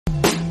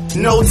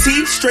No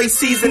tea, straight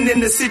seasoning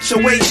the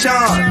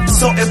situation.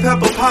 Salt and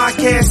Pepper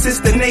Podcast is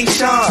the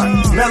nation.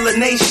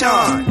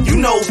 Melanation, you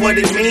know what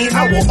it means.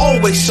 I will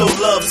always show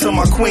love to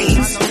my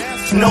queens.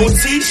 No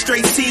tea,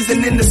 straight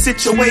seasoning the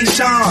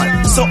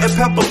situation. Salt and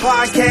Pepper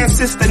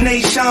Podcast is the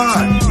nation.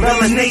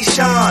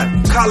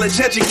 Melanation, college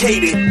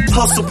educated.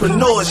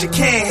 Hustlepreneurs, you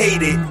can't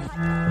hate it.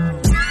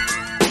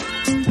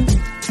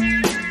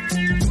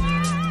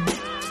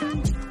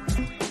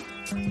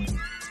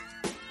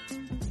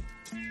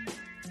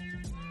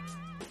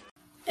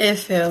 It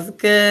feels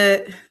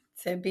good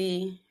to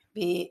be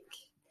big.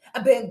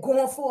 I've been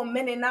going for a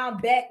minute, now I'm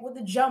back with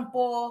the jump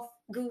off.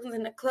 Google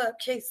in the club,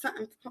 case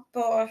something pop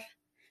off.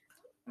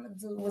 I'm gonna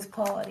do was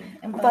party.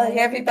 And But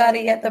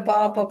everybody at the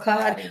bar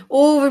Bacardi.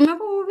 Oh,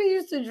 remember when we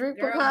used to drink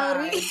Girl,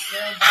 Bacardi?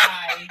 Girl,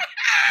 bye.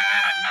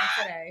 Not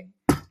today.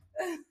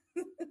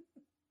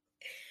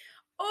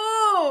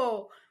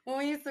 Oh, when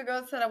we used to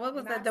go to what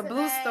was that? The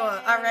Blue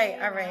Store. All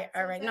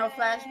right. No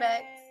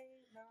flashbacks.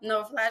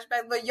 No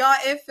flashbacks. But y'all,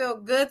 it feel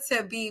good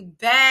to be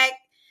back.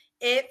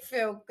 It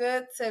feel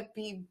good to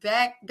be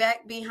back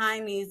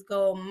behind these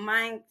gold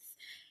mics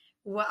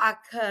where I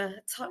could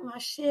talk my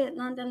shit.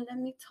 London, let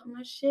me talk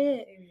my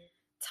shit.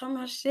 Talk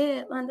my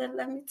shit. London,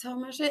 let me talk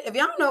my shit. If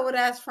y'all know where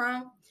that's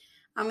from,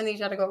 I'm gonna need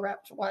y'all to go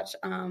watch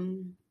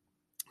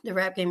the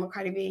rap game with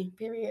Cardi B,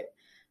 period.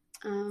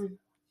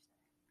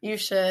 You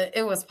should.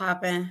 It was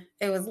popping.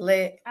 It was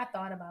lit. I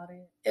thought about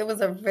it. It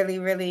was a really,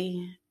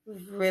 really,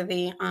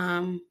 really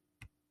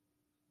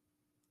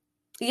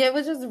yeah, it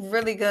was just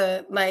really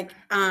good. Like,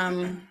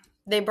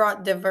 they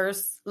brought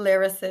diverse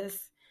lyricists.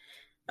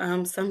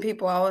 Some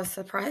people I was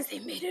surprised they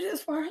made it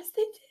as far as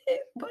they did.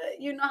 But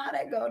you know how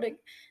that go.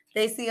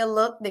 They see a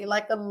look, they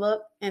like a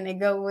look, and they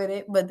go with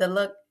it. But the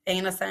look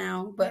ain't a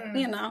sound. But,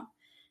 you know,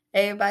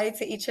 everybody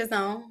to each his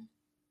own.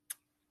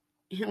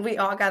 And we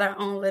all got our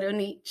own little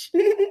niche.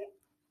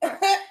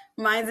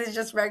 Mine is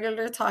just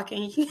regular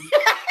talking.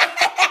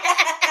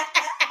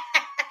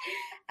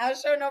 I'm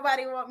sure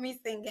nobody want me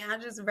singing. I'm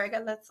just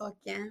regular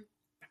talking.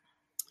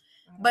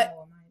 But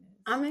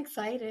I'm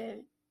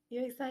excited.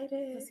 You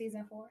excited? For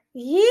season 4?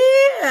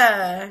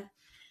 Yeah.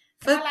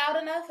 Am I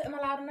loud enough?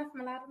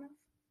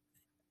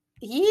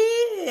 Yeah.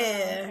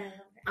 Okay.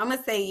 I'm going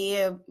to say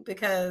yeah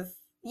because,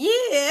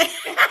 yeah.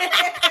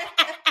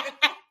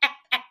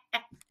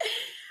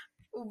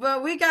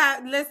 But we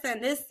got,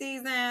 listen, this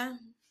season,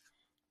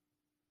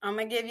 I'm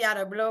going to give y'all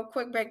the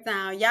quick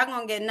breakdown. Y'all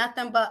going to get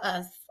nothing but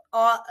us.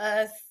 All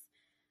us.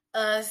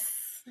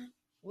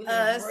 We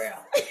live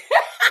real.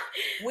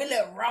 We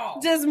live raw.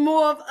 Just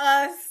more of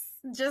us.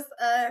 Just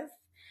us.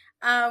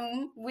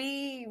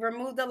 We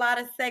removed a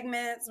lot of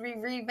segments. We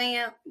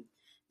revamped.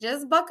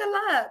 Just buckle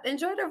up.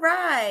 Enjoy the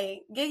ride.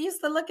 Get used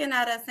to looking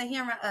at us and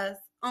hearing us.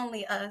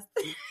 Only us.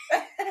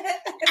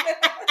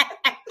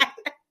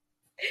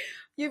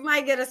 You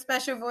might get a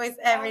special voice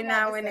every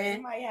now and then.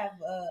 You might have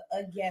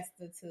a guest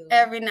or two.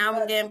 Every now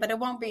and again, but it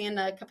won't be in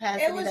the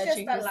capacity that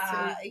you used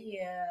to.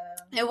 Yeah.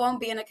 It won't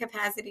be in the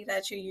capacity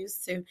that you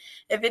used to.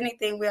 If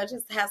anything, we'll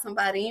just have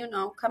somebody, you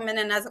know, coming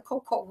in as a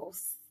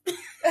co-host.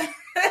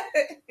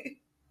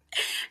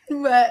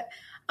 But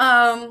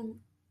on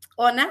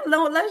that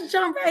note, let's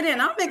jump right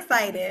in. I'm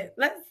excited.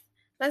 Let's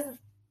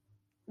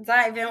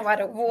dive in while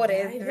the water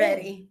is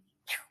ready.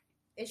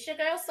 It's your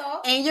girl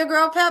Salt. And your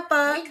girl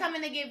Pepper. We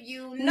coming to give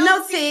you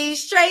no tea,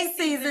 straight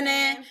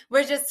seasoning.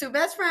 We're just two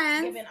best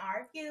friends. Giving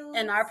our views.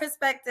 And our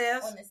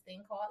perspectives. On this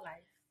thing called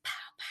life. Pow,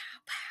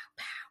 pow, pow,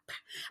 pow, pow.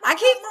 I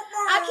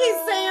keep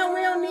saying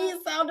we don't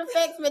need sound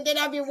effects, but then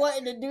I be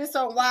wanting to do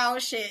some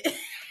wild shit. In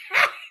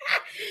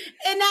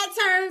that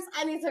terms,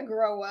 I need to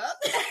grow up.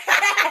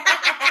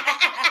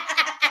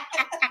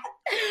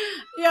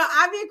 Yo,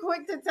 I be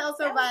quick to tell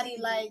somebody,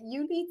 like,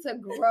 you need to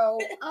grow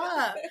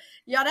up.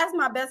 Yo, that's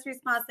my best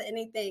response to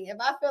anything. If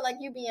I feel like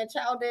you being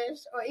childish,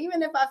 or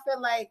even if I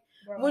feel like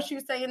what you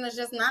saying is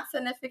just not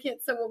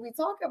significant to what we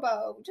talk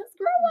about, just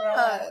grow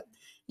up.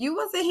 You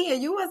wasn't here.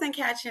 You wasn't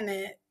catching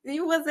it.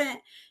 You wasn't,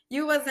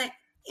 it wasn't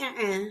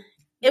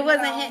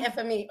hitting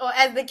for me. Or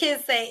as the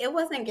kids say, it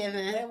wasn't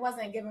given. It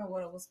wasn't given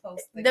what it was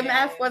supposed to. The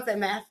math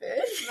wasn't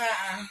mathing.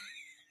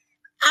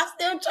 I'm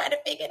still trying to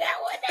figure that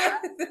one out.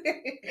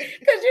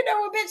 Because you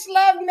know a bitch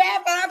love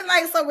math. And I'm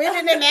like, so when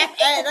did the math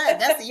add up?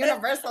 That's a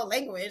universal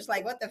language.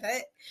 Like, what the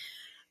fuck?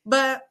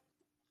 But,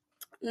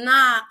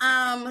 nah,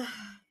 I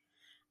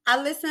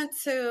listened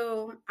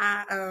to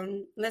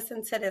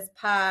this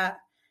pod.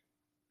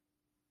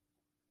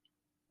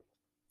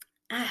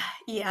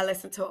 Yeah, I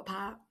listened to a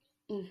pod.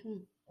 Mm-hmm.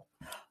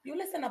 You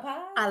listen to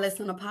pods? I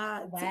listen to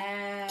pods. Wow.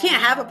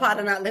 Can't have a pod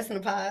and not listen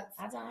to pods.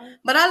 I don't.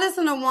 But I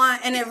listened to one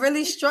and it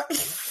really struck. Not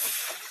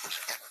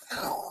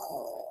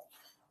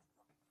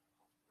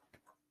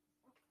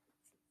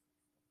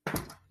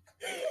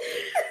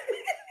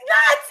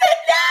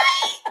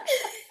tonight.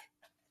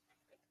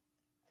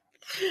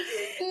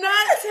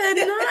 Not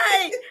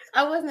tonight.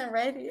 I wasn't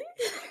ready.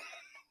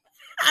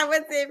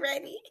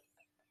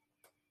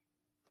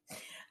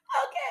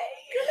 Okay,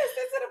 you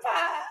listen to the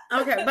pod.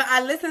 Okay, but I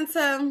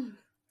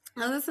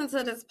listened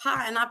to this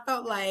pod and I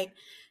felt like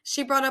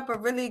she brought up a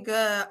really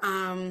good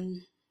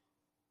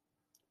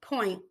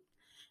point,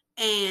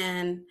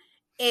 and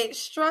it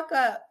struck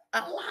a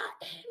lot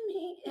in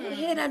me. It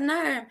hit a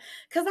nerve,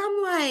 because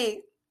I'm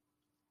like,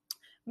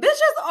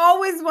 bitches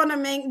always want to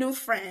make new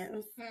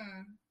friends.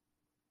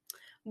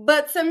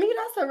 But to me,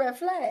 that's a red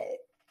flag.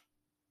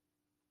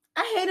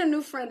 I hate a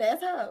new friend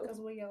that's hoe. Because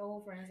where your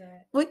old friends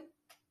at?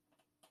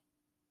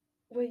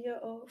 Where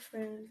your old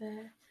friends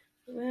at?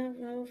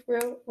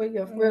 Where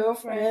your real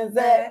friends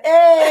at?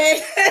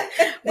 Hey!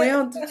 We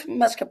don't do too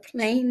much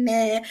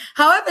complaining.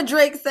 However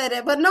Drake said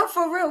it, but no,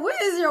 for real,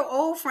 where is your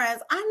old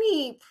friends? I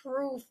need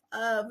proof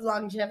of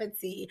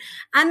longevity.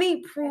 I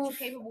need proof that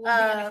you're capable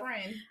of being a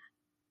friend.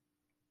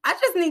 I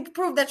just need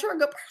proof that you're a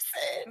good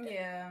person.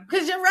 Yeah.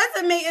 Because your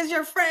resume is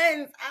your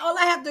friends. All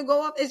I have to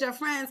go up is your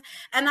friends.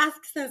 And I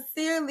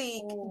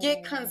sincerely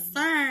get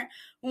concerned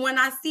when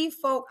I see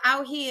folk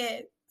out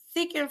here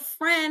seeking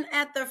friend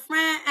after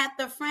friend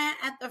after friend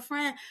after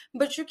friend,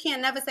 but you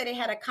can't never say they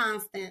had a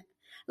constant.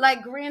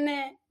 Like,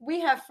 granted,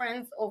 we have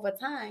friends over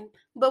time,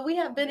 but we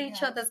have been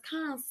each other's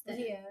constant.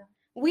 Yeah.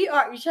 We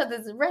are each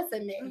other's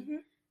resume. Mm-hmm.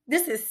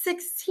 This is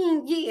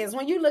 16 years.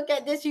 When you look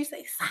at this, you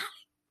say, solid.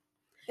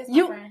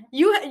 You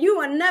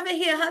will never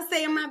hear her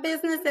saying my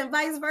business and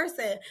vice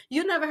versa.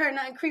 You never heard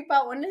nothing creep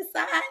out on this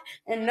side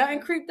and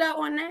nothing creeped out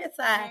on that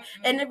side.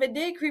 Mm-hmm. And if it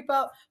did creep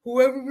out,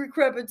 whoever we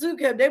creeping to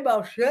kept they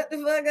about shut the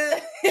fuck up.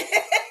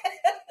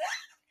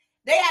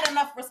 They had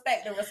enough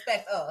respect to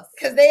respect us.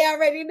 Because they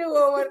already knew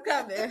what was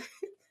coming.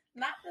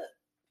 Not the...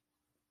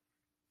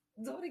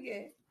 Do it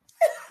again.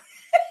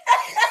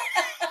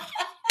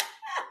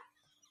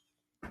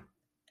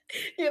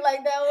 You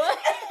like that one?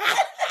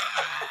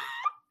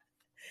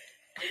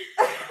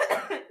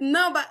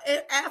 No, but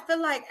I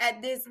feel like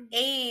at this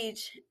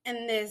age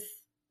and this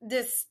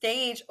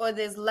stage or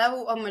this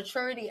level of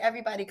maturity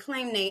everybody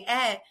claim they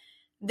at,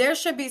 there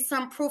should be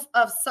some proof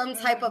of some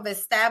type of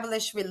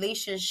established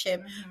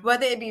relationship,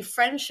 whether it be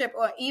friendship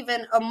or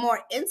even a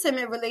more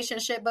intimate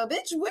relationship. But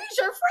bitch, where's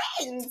your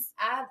friends?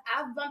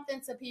 I've bumped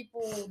into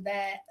people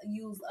that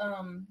use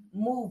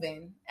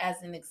moving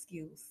as an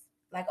excuse.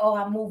 Like, oh,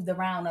 I moved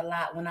around a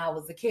lot when I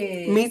was a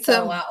kid. Me too.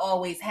 So I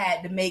always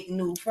had to make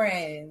new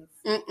friends.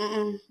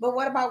 But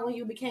what about when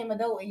you became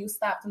adult and you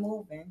stopped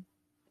moving?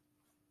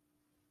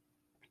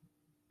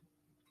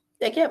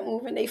 They kept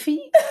moving their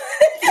feet.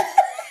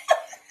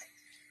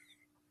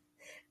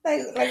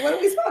 like what are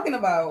we talking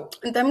about?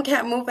 Them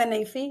kept moving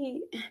their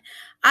feet.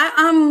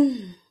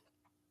 I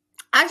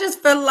just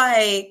feel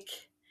like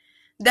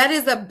that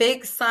is a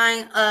big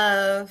sign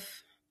of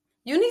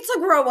you need to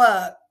grow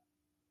up.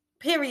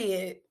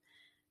 Period.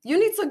 You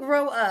need to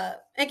grow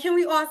up. And can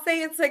we all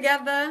say it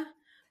together?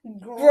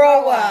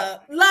 Grow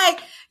up.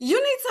 Like,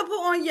 you need to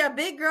put on your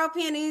big girl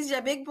panties,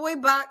 your big boy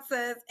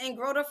boxers, and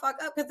grow the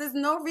fuck up. Because there's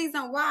no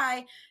reason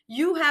why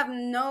you have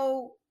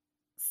no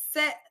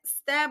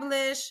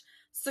established,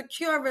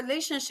 secure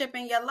relationship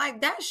in your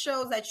life. That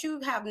shows that you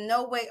have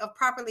no way of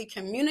properly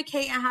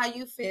communicating how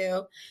you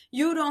feel.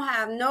 You don't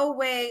have no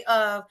way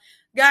of,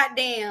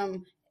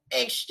 goddamn,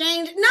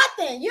 exchange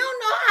nothing. You don't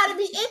know how to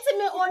be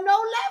intimate on no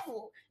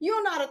level. You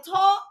don't know how to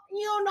talk.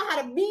 You don't know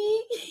how to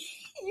be.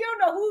 You don't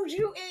know who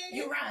you is.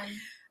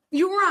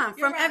 You run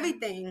from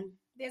everything.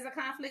 There's a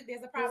conflict.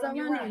 There's a problem.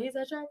 You run. He's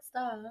a track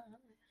star.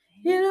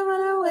 You don't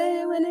run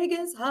away when it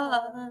gets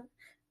hard.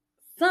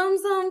 Some.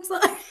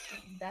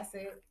 That's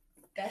it.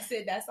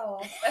 That's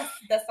all.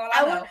 That's all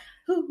I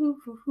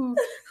know.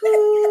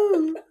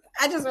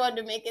 I just wanted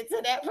to make it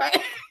to that part.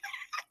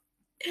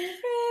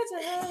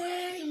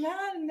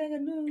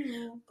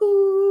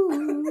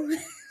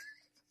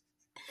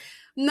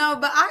 No,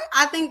 but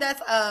I think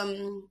that's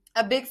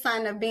a big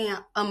sign of being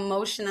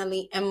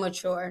emotionally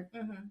immature.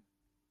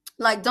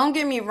 Like, don't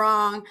get me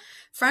wrong,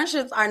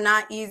 friendships are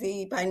not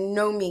easy by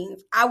no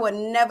means. I would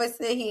never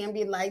sit here and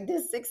be like,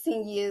 this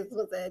 16 years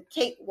was a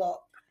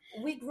cakewalk.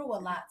 We grew a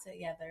lot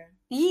together.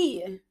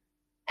 Yeah.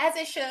 As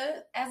it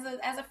should.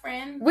 As a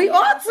friend. We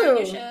ought to.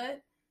 You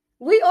should.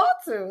 We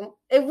ought to.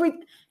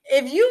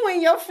 If you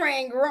and your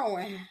friend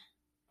growing,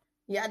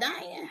 y'all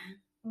dying.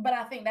 But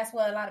I think that's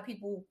what a lot of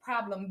people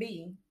problem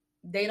be.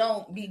 They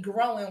don't be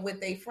growing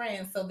with their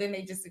friends, so then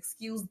they just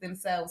excuse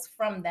themselves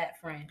from that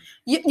friend.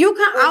 You can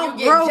outgrow.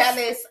 You get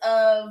jealous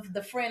of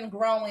the friend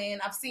growing.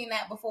 I've seen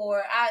that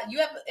before.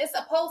 It's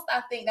a post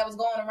I think that was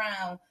going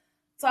around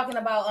talking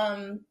about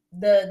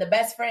the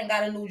best friend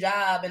got a new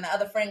job and the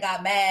other friend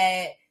got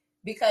mad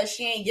because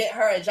she ain't get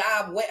her a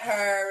job with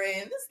her,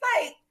 and it's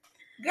like,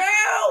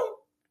 girl,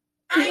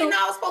 I ain't know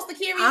I was supposed to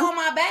carry you on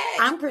my back.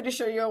 I'm pretty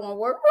sure you don't want to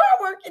work.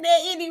 We're working there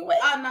anyway.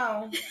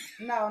 Oh,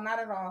 no, not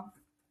at all.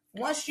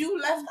 Once you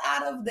left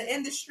out of the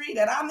industry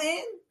that I'm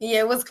in. Yeah,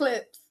 it was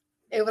clips.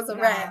 It was a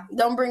wrap.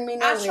 Don't bring me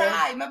nowhere. I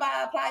tried. Remember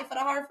I applied for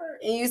the Hartford?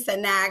 And you said,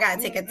 nah, I got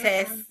to take a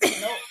test.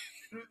 Nope.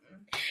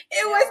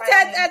 It was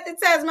test at the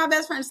test. My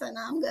best friend said,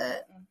 no, I'm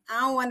good. I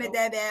don't want it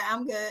that bad.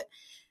 I'm good.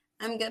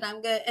 And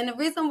the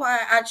reason why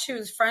I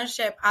choose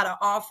friendship out of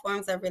all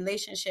forms of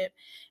relationship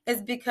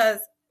is because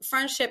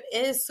friendship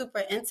is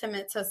super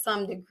intimate to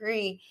some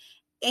degree.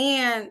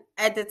 And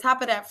at the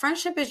top of that,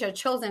 friendship is your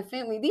chosen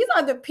family. These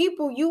are the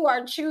people you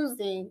are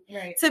choosing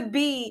to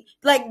be.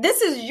 Like,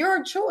 this is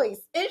your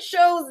choice. It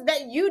shows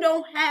that you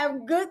don't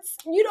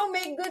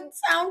make good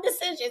sound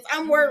decisions.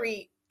 I'm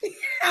worried.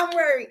 I'm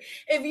worried.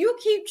 If you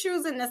keep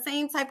choosing the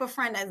same type of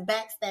friend that's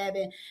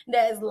backstabbing,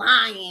 that's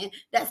lying,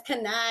 that's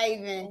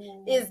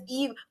conniving, is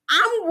evil,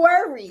 I'm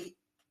worried.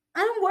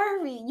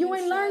 You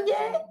ain't learned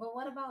yet? But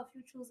what about if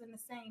you're choosing the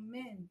same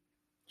men?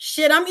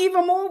 Shit, I'm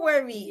even more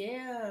worried.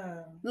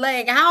 Yeah.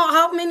 Like,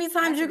 how many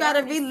times you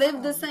gotta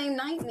relive the same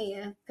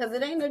nightmare? Because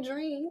it ain't a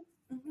dream.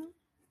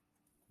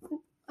 Mm-hmm.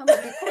 I'm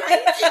gonna be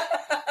quiet.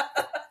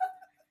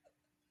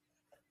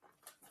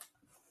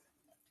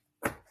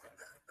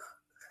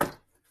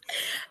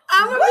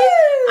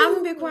 I'm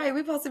gonna be quiet.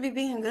 We're supposed to be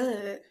being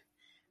good.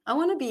 I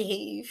want to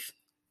behave.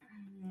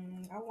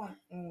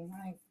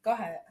 Go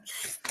ahead.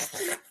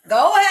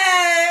 Go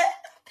ahead.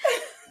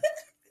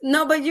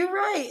 No, but you're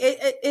right.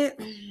 It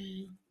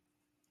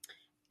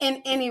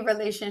in any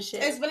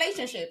relationship. It's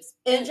relationships.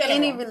 In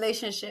any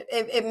relationship.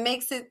 It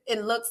makes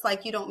it looks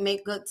like you don't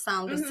make good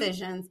sound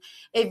decisions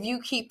if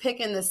you keep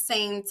picking the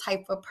same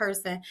type of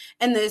person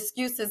and the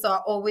excuses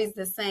are always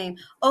the same.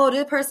 Oh,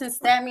 this person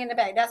stabbed me in the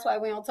back. That's why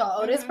we don't talk.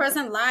 Oh, this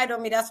person lied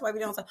on me. That's why we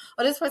don't talk.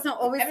 Oh, this person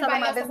always telling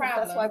my business.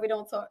 That's why we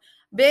don't talk.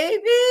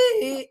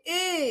 Baby.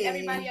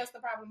 Everybody else the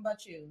problem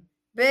but you.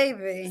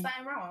 Baby.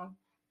 Something wrong.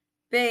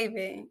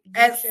 Baby.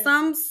 At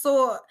some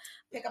sort.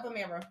 Pick up a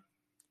mirror.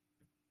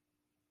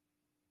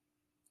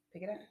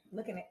 Pick it up.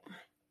 Look at it.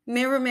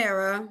 Mirror,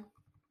 mirror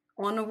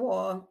on the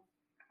wall.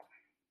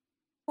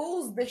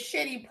 Who's the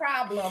shitty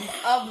problem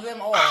of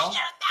them all?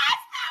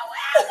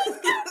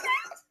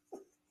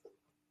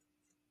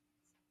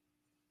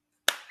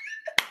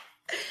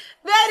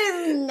 That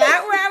is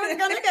not where I was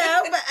gonna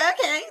go, but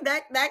okay,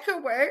 that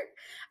could work.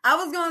 I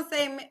was gonna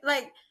say,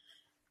 like,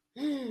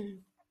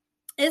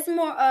 it's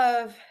more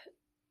of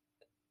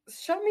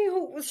show me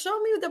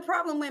the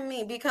problem with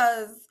me,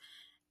 because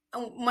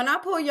when I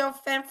pull your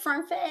front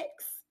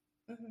facts,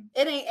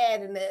 it ain't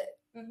adding it.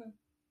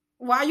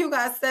 Why you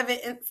got 7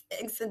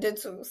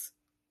 incidentals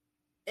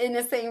in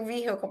the same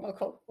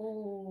vehicle?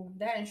 Oh,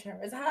 that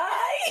insurance is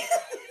high.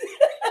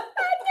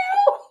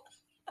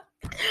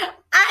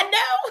 I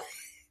know.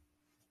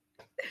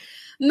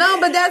 No,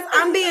 but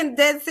I'm being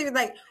dead serious.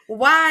 Like,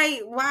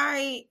 why?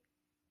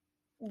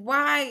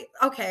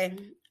 Okay,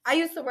 I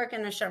used to work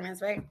in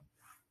insurance, right?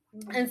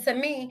 And to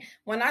me,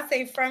 when I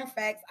say friend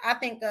facts, I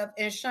think of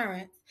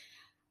insurance.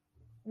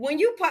 When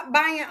you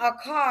buying a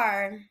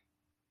car,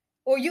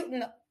 or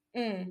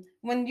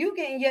when you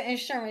getting your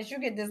insurance, you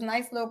get this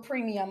nice little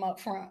premium up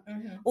front.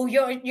 Or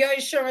your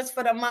insurance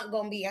for the month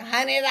gonna be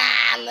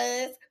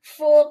 $100,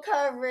 full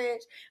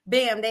coverage.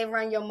 Bam, they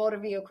run your motor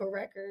vehicle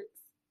records.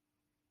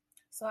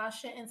 So I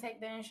shouldn't take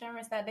the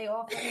insurance that they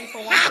offer me for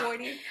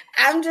 $140?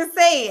 I'm just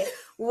saying,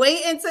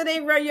 wait until they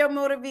run your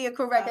motor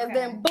vehicle records,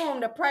 then boom,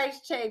 the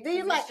price change. Then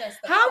you're like,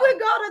 how it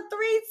go to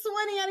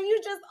 $320 and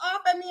you just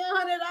offered me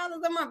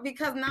 $100 a month?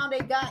 Because now they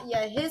got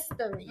your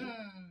history.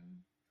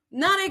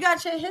 Now they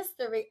got your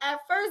history. At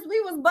first, we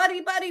was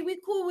buddy, we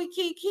cool, we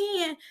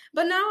kicking.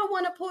 But now I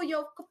want to pull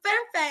your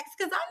facts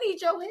because I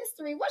need your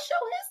history. What's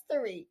your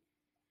history?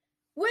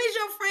 Where's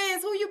your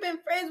friends? Who you been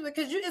friends with?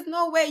 Because there's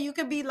no way you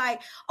could be like,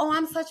 oh,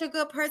 I'm such a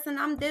good person.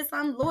 I'm this,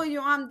 I'm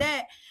loyal, I'm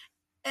that.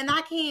 And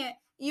I can't,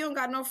 you don't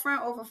got no friend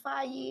over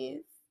 5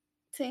 years,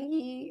 10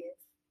 years.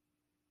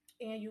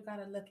 And you got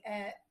to look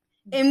at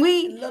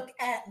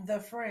the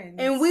friends.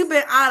 And we've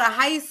been out of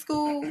high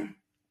school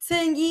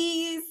 10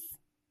 years.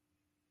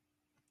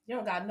 You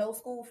don't got no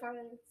school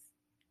friends.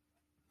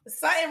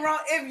 Something wrong.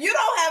 If you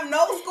don't have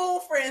no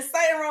school friends,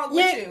 something wrong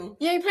with you.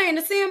 You ain't playing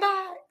the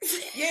sandbox.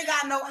 You ain't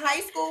got no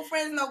high school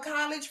friends, no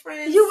college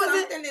friends.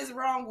 Something is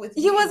wrong with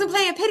you. You wasn't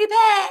playing pity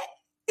pat.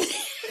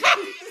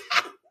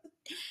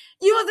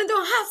 You wasn't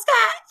doing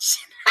hopscotch.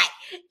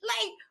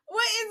 Like,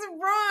 what is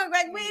wrong?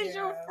 Like, where's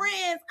your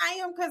friends? I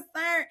am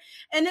concerned.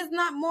 And it's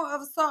not more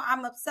of so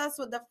I'm obsessed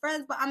with the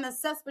friends, but I'm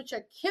obsessed with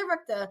your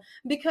character,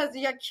 because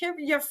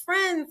your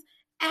friends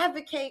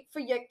advocate for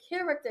your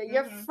character.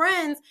 Your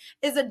friends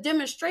is a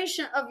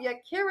demonstration of your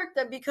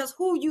character, because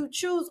who you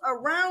choose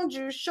around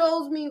you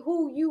shows me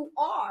who you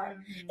are.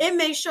 It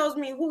may shows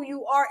me who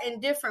you are in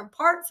different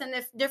parts and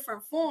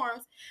different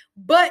forms,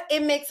 but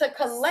it makes a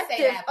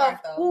collective of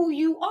who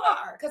you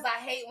are. Because I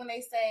hate when they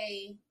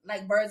say,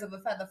 like, birds of a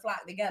feather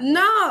flock together.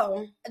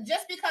 No.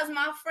 Just because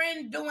my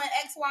friend doing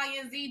X, Y,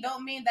 and Z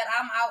don't mean that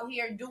I'm out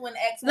here doing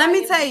X, Y,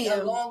 and Z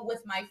along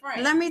with my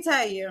friend. Let me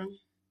tell you.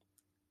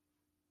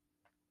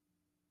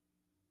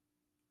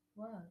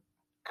 What?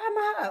 I'm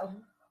a hoe.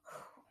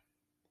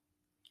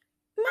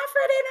 My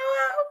friend ain't no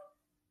hoe.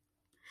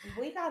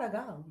 We gotta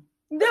go.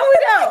 No, we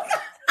don't.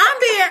 I'm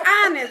being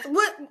honest.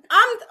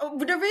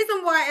 The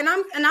reason why, and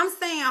I'm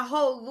saying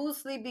hoe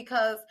loosely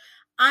because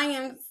I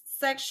am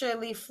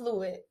sexually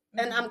fluid.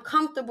 and I'm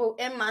comfortable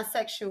in my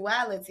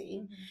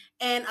sexuality.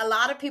 And a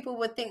lot of people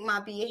would think my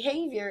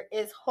behavior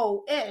is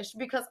hoe-ish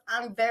because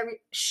I'm very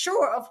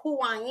sure of who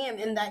I am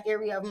in that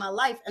area of my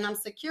life, and I'm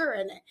secure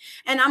in it.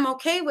 And I'm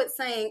okay with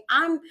saying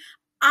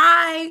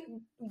I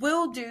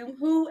will do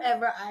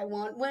whoever I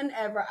want,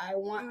 whenever I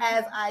want,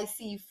 as I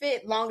see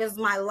fit, long as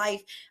my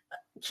life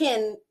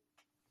can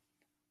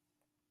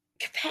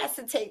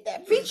capacitate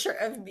that feature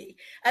of me.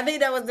 I think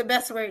that was the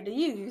best word to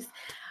use.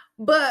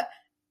 But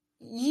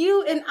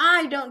you and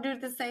I don't do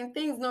the same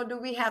things, nor do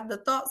we have the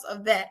thoughts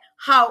of that.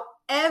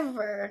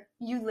 However,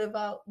 you live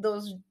out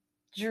those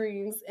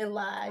dreams and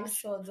lives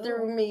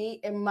through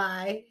me and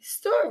my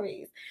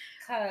stories.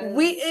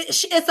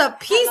 It's a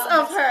piece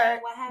of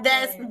her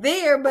that's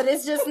there, but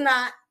it's just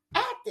not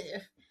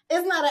active.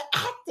 It's not an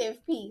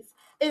active piece.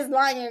 It's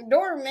lying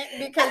dormant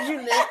because you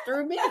live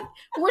through me,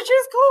 which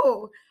is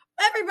cool.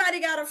 Everybody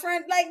got a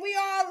friend. Like, we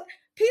all,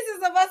 pieces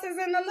of us is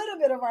in a little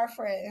bit of our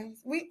friends.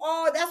 We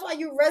all, that's why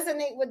you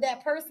resonate with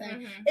that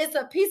person. It's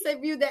a piece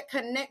of you that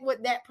connect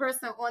with that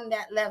person on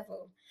that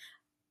level.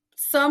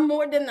 Some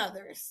more than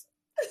others.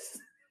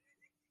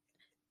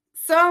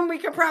 Some we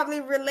could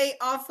probably relate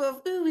off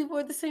of, ooh, we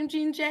wore the same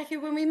jean jacket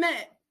when we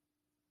met.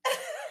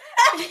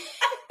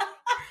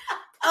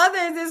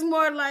 Others is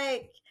more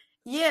like,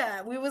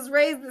 yeah, we was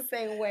raised the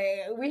same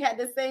way. We had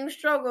the same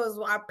struggles.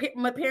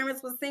 My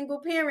parents were single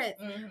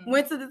parents.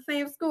 Went to the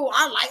same school.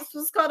 Our lights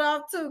was cut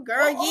off too.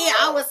 Girl, yeah,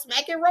 I was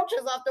smacking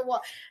roaches off the wall.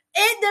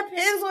 It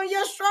depends on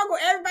your struggle.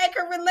 Everybody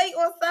can relate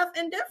on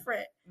something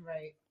different.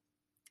 Right.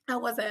 I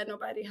wasn't at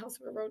nobody's house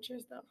with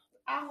roaches, though.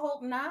 I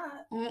hope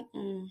not.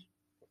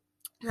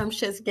 Them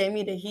shits gave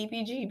me the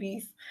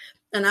heebie-jeebies.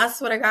 And I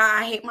swear to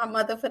God, I hate my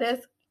mother for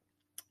this.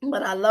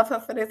 But I love her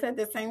for this at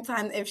the same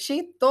time. If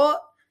she thought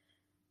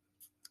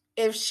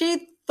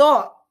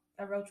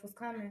a roach was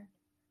coming,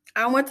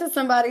 I went to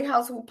somebody's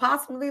house who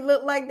possibly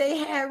looked like they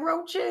had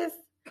roaches,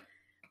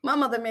 my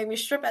mother made me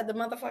strip at the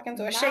motherfucking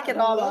door, shake it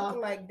all off.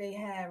 Like they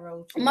had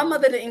roaches. My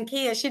mother didn't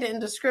care. She didn't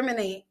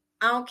discriminate.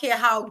 I don't care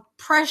how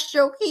pressed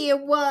your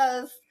kid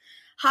was,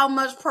 how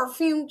much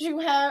perfume you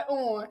had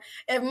on.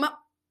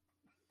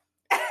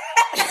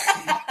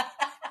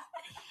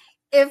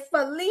 If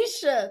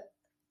Felicia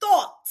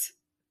thought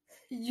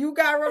you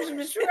got roaches,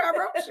 but you got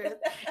roaches,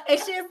 and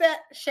she said,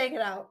 shake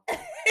it out.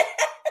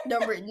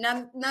 Don't bring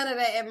none of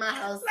that in my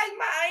house. Like,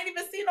 I ain't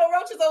even see no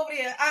roaches over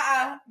there.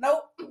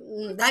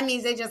 Nope. That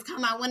means they just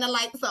come out when the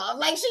lights off.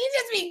 Like, she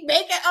just be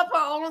making up her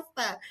own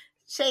stuff.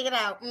 Shake it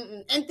out.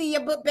 Empty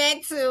your book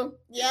bag too.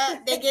 Yeah,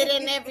 they get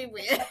in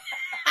everywhere.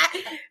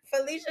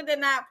 Felicia did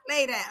not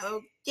play that,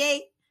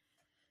 okay?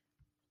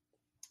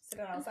 Sit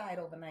outside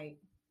overnight.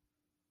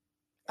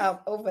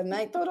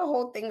 Overnight, throw the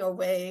whole thing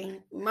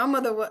away. My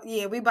mother was,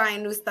 we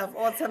buying new stuff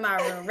all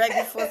tomorrow, right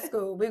before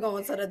school. We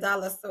going to the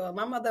dollar store.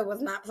 My mother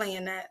was not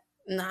playing that,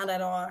 not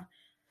at all.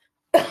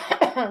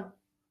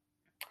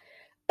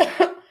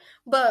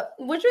 But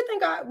would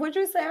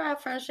you say our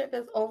friendship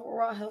is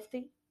overall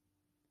healthy?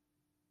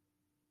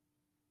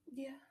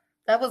 Yeah.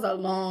 That was a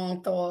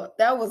long thought.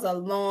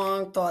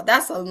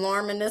 That's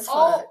alarming as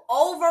fuck.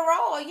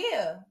 Overall,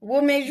 yeah.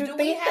 What made you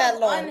think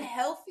that long?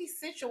 Unhealthy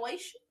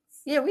situations?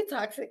 Yeah, we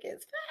toxic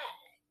as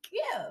fuck.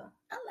 Yeah.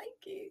 I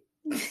like it.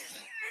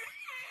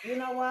 You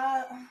know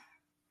what?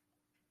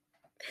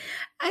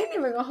 I ain't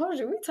even gonna hold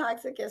you. We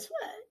toxic as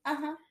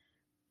fuck.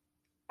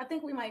 I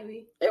think we might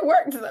be. It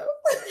works though.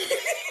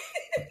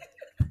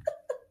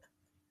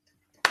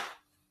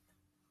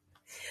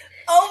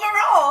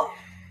 Overall.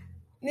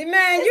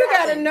 Man, you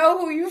gotta know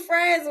who you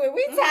friends with.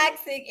 We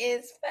toxic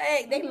as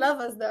fuck. They love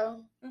us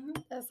though.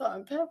 That's Salt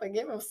and Pepper.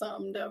 Give them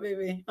something though,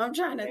 baby. I'm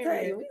trying to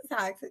tell you, we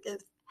toxic as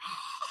fuck.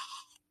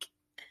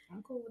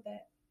 I'm cool with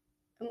that.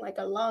 I'm like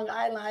a Long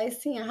Island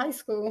iced tea in high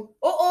school.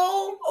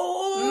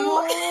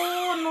 No.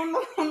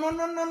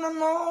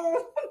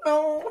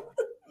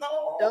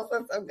 Those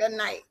were some good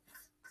nights.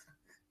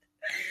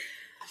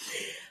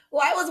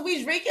 Why was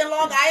we drinking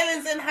Long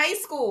Islands in high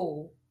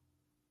school?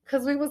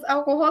 Because we was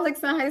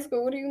alcoholics in high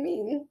school. What do you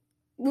mean?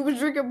 We was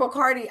drinking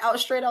Bacardi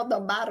straight out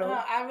the bottle.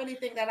 I really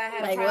think that I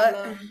had a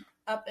problem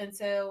up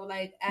until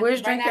we're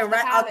drinking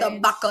right out the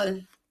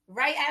bottle.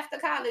 Right after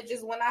college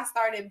is when I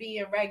started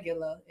being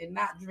regular and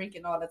not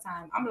drinking all the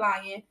time. I'm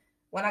lying.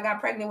 When I got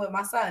pregnant with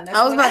my son.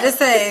 I was about to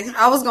say,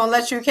 I was going to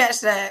let you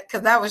catch that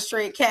because that was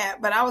straight cap,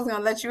 but I was going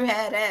to let you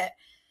have that.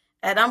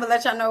 And I'm going to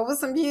let y'all know it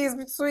was some years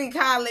between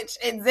college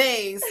and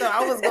days. So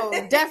I was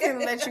going to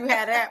definitely let you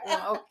have that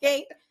one,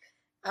 okay?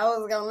 I was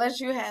going to let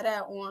you have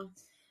that one.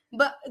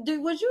 But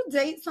would you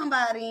date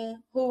somebody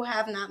who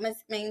have not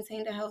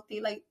maintained a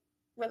healthy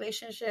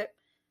relationship?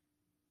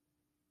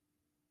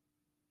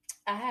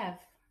 I have.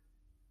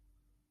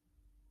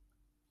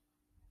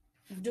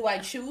 Do I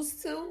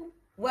choose to?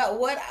 Well,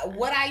 what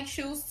I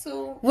choose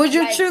to? Would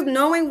you choose,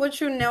 knowing what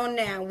you know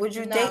now? Would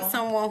you date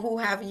someone who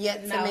have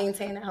yet to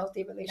maintain a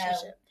healthy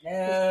relationship?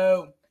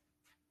 No.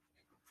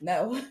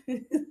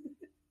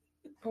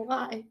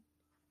 Why?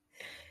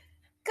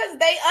 Because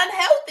they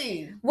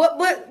unhealthy. What?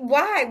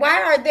 Why?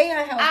 Why are they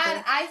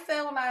unhealthy? I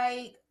feel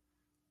like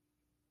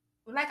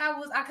like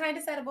I kind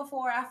of said it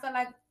before, I feel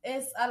like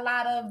it's a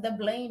lot of the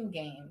blame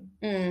game.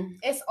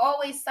 It's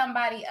always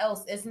somebody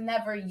else. It's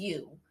never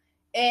you.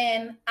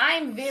 And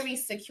I'm very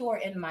secure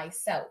in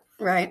myself.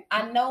 Right.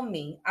 I know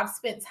me. I've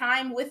spent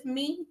time with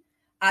me.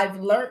 I've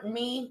learned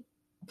me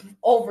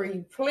over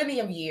plenty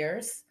of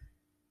years.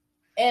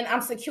 And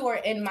I'm secure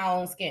in my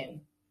own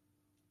skin.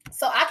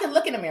 So I can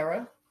look in the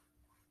mirror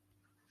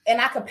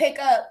and I can pick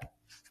up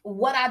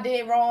what I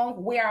did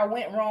wrong, where I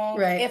went wrong,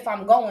 if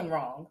I'm going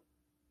wrong.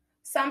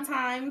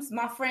 Sometimes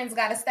my friends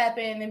got to step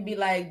in and be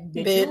like,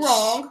 bitch, you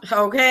wrong.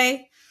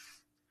 Okay.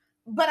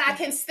 But I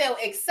can still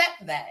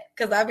accept that.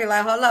 Because I'd be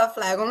like, hold up,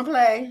 flag on the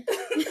play.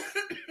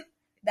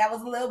 That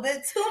was a little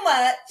bit too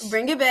much.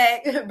 Bring it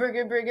back. Bring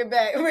it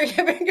back. Bring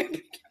it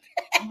back.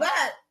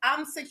 But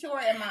I'm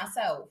secure in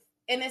myself.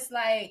 And it's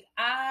like,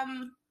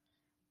 I'll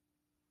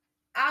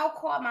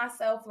call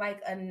myself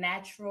like a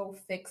natural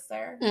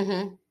fixer.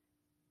 Mm-hmm.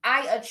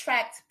 I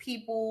attract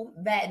people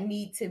that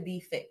need to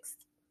be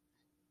fixed.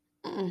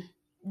 Mm-mm.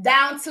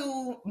 Down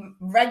to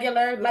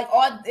regular, like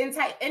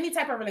any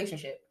type of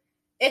relationship.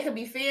 It could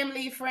be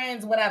family,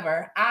 friends,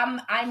 whatever.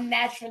 I'm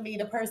naturally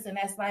the person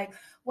that's like,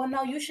 well,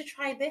 no, you should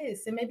try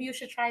this, and maybe you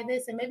should try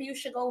this, and maybe you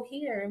should go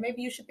here, and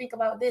maybe you should think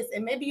about this,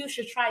 and maybe you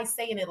should try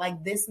saying it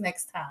like this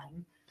next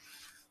time.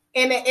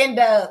 And it end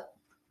up,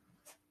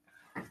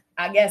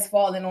 I guess,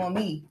 falling on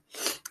me.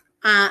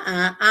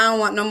 I don't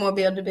want no more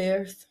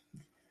Build-A-Bears.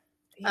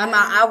 Yeah.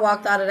 I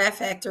walked out of that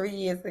factory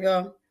years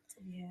ago.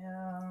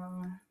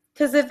 Yeah.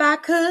 Cause if I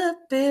could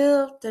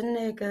build a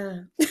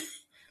nigga,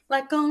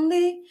 like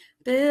only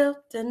build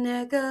a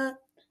nigga.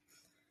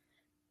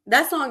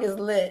 That song is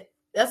lit.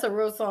 That's a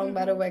real song,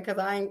 by the way. Cause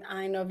I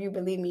ain't know if you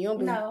believe me. You don't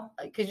believe? No.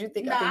 Cause you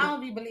think I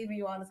don't be believing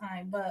you all the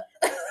time, but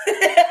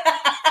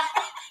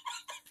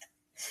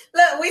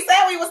look, we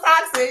said we was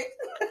toxic.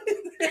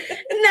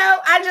 No,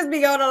 I just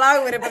be going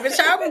along with it, but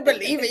y'all be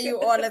believing you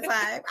all the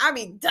time. I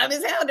be dumb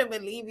as hell to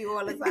believe you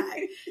all the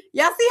time.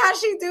 Y'all see how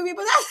she do me,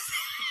 but that's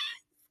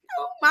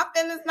my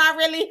feelings not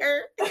really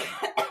hurt.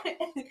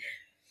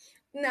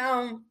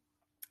 No,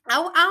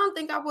 I don't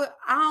think I would.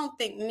 I don't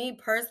think me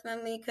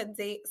personally could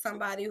date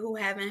somebody who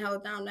haven't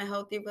held down a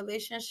healthy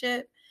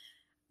relationship,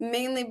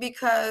 mainly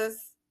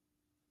because,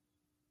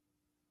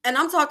 and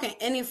I'm talking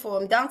any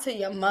form, down to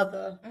your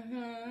mother.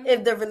 Mm-hmm.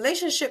 If the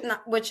relationship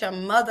with your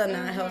mother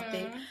not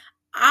healthy,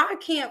 I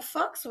can't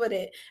fucks with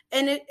it.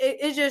 And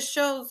it just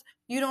shows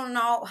you don't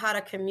know how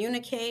to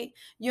communicate.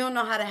 You don't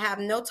know how to have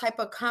no type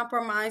of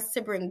compromise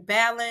to bring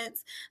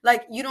balance.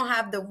 Like, you don't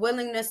have the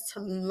willingness to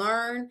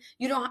learn.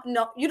 You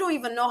don't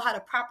even know how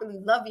to properly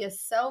love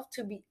yourself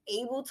to be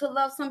able to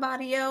love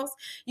somebody else.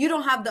 You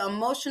don't have the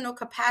emotional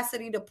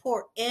capacity to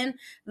pour in,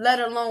 let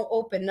alone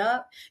open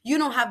up. You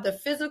don't have the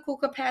physical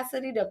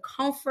capacity to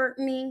comfort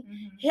me,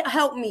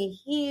 help me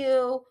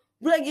heal.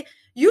 Like,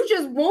 you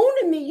just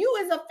wounded me. You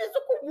as a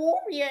physical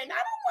warrior, and I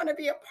don't want to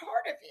be a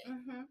part of it.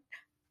 Mm-hmm.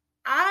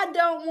 I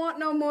don't want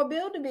no more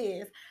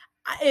Build-A-Bears.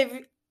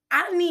 If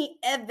I need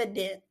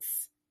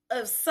evidence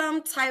of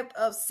some type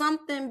of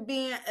something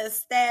being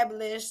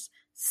established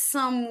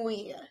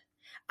somewhere,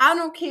 I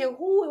don't care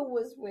who it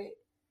was with,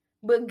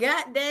 but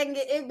god dang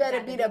it, it better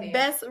be the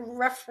best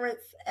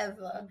reference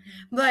ever.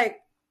 Mm-hmm.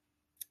 Like,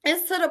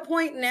 it's to the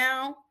point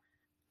now,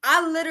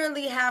 I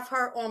literally have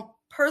her on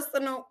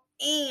personal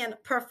and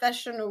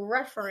professional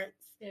reference.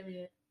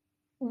 Period.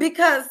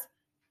 Because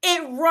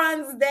it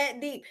runs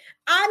that deep.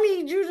 I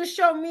need you to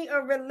show me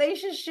a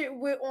relationship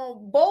with,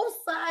 on both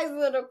sides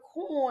of the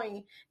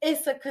coin,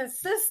 it's a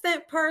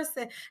consistent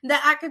person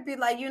that I could be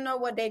like, you know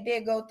what, they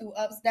did go through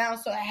ups,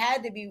 downs, so it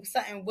had to be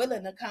something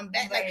willing to come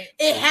back. Right. Like,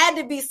 it had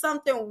to be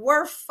something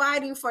worth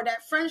fighting for.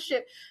 That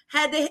friendship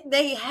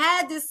they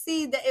had to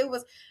see that it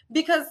was,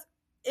 because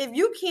if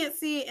you can't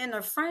see it in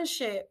a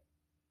friendship,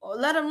 or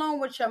let alone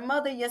with your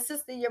mother, your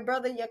sister, your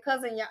brother, your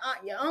cousin, your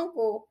aunt, your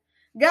uncle,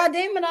 god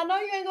damn it, I know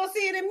you ain't gonna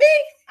see it in me.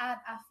 I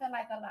feel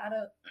like a lot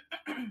of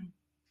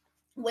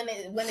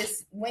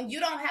when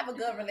you don't have a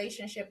good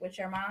relationship with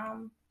your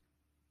mom,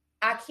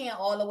 I can't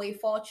all the way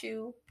fault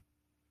you,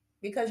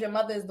 because your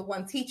mother is the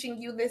one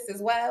teaching you this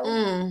as well.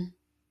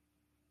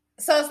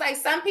 So it's like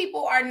some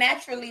people are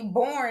naturally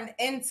born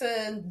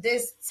into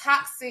this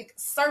toxic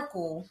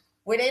circle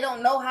where they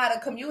don't know how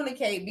to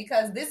communicate,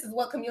 because this is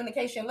what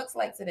communication looks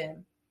like to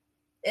them.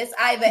 It's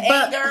either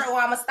anger, or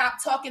I'm gonna stop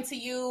talking to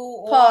you,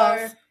 or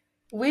pause.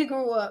 We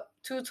grew up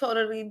two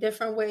totally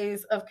different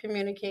ways of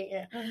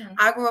communicating. Mm-hmm.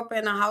 I grew up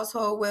in a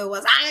household where it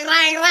was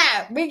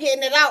we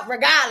getting it out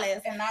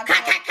regardless. And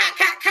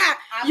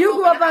you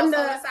grew up under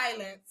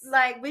silence.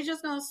 Like, we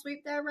just gonna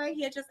sweep that right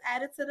here, just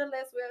add it to the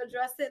list. We'll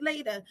address it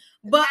later.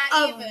 But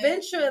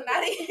eventually,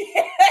 not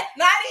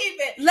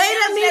even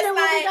later, meaning when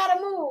we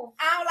gotta move.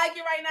 I don't like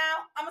you right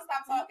now, I'm gonna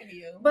stop talking to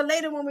you. But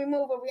later, when we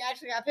move, we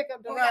actually gotta pick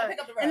up the rug.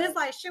 And it's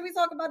like, should we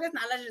talk about this?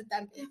 Now let's just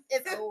dump it.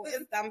 It's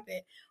dump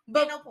it.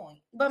 But no point.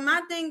 But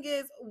my thing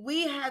is,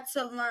 we had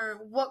to learn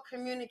what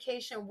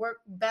communication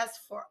worked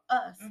best for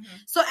us. Mhm.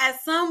 So at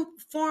some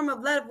form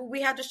of level, we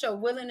had to show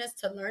willingness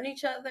to learn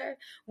each other,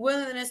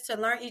 willingness to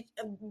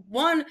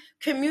learn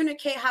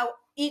communicate how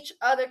each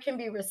other can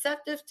be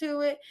receptive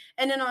to it.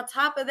 And then on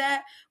top of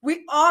that,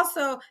 we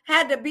also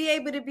had to be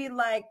able to be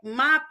like,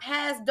 my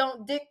past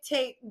don't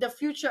dictate the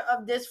future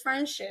of this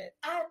friendship.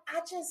 I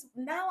just,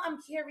 now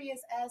I'm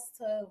curious as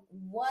to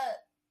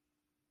what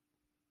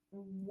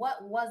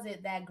was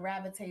it that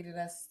gravitated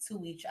us to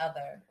each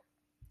other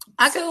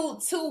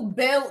to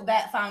build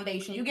that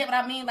foundation. You get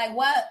what I mean? Like,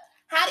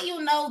 how do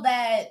you know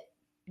that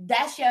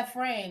that's your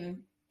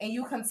friend and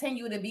you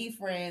continue to be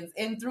friends,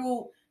 and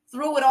through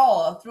it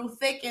all, through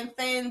thick and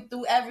thin,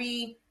 through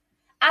every,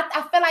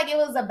 I feel like it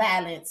was a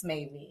balance.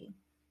 Maybe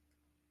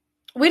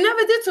we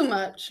never did too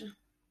much,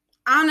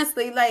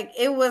 honestly. Like,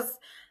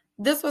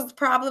 this was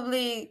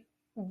probably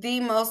the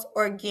most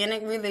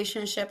organic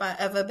relationship I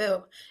ever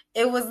built.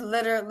 It was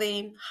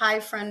literally hi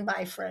friend,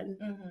 bye friend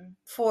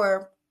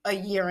for a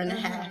year and a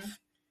half.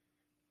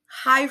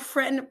 Hi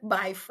friend,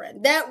 bye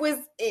friend. That was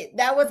it.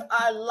 That was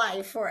our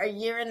life for a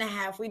year and a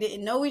half. We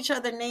didn't know each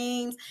other's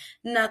names,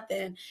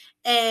 nothing.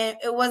 And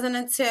it wasn't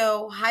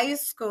until high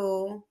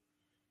school,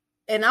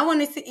 and I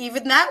want to see,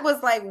 even that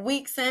was like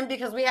weeks in,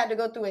 because we had to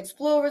go through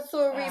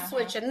exploratory,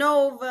 switching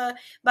over.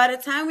 By the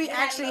time we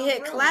actually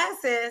hit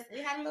classes,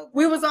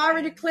 we was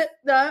already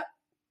clipped up,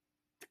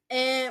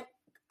 and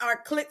our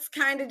cliques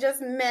kind of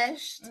just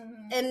meshed.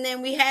 And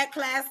then we had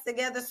class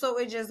together, so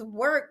it just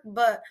worked.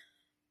 But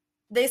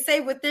they say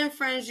within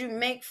friends, you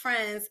make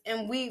friends,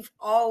 and we've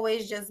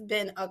always just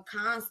been a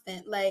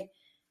constant. Like,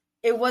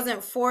 it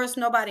wasn't forced.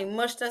 Nobody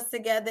mushed us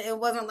together. It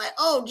wasn't like,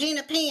 oh,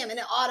 Gina Pam, and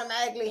it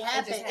automatically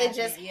happened. It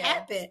just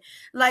happened.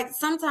 Like,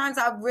 sometimes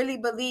I really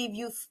believe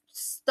you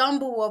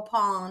stumble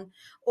upon,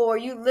 or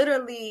you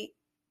literally,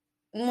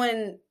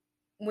 when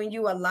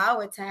you allow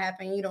it to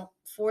happen, you don't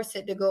force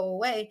it to go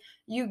away.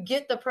 You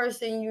get the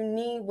person you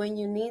need when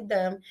you need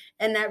them,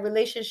 and that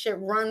relationship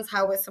runs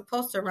how it's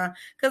supposed to run.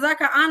 Because I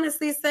can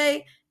honestly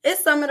say,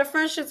 it's some of the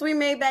friendships we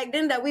made back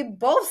then that we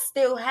both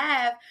still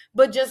have,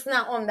 but just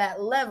not on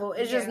that level.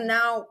 It's just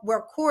now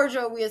we're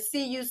cordial. We'll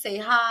see you, say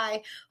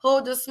hi,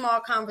 hold a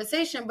small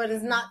conversation, but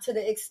it's not to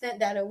the extent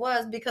that it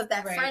was, because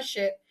that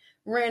friendship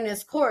ran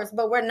its course.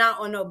 But we're not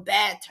on no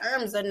bad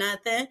terms or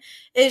nothing.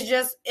 It's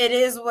just, it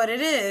is what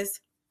it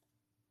is.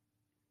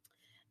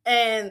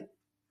 And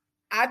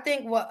I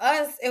think with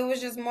us, it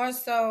was just more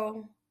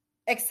so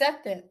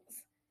acceptance.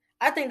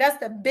 I think that's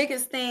the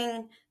biggest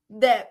thing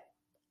that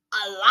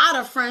a lot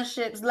of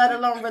friendships, let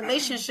alone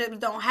relationships,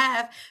 don't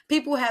have.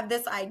 People have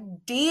this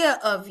idea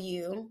of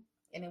you,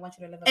 and they want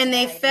you to live up, and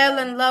they fell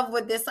in love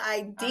with this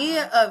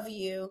idea of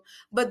you,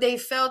 but they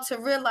fail to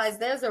realize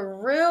there's a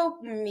real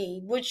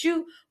me.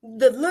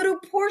 The little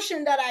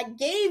portion that I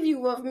gave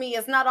you of me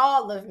is not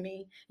all of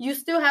me. You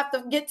still have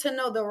to get to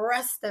know the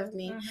rest of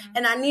me,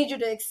 and I need you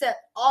to accept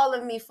all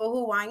of me for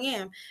who I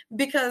am.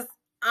 Because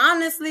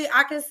honestly,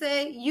 I can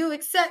say you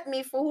accept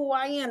me for who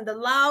I am. The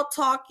loud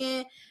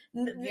talking,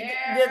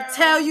 to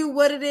tell you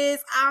what it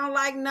is. I don't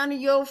like none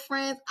of your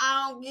friends.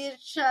 I don't get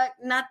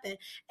chucked, nothing.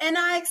 And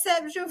I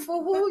accept you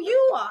for who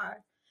you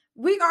are.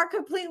 We are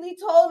completely,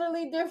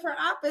 totally different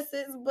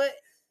opposites, but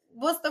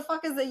what's the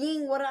fuck is a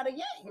yin without a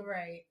yang?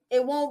 Right.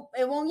 It won't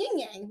yin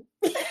yang.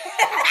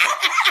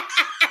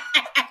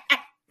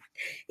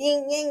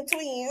 Yin yang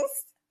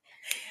twins.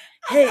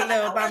 Hey,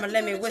 little mama,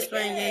 let me whisper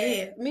in your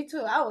ear. Me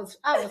too. I was,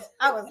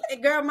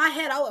 girl, my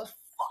head, I was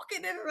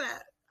fucking in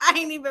that. I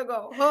ain't even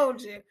gonna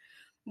hold you.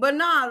 But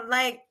no,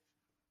 like,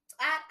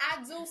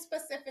 I do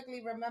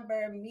specifically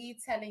remember me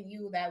telling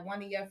you that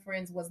one of your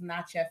friends was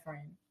not your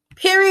friend.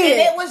 Period.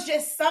 And it was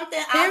just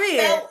something I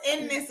felt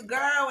in this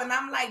girl, and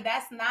I'm like,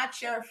 that's not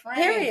your friend.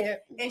 Period.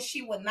 And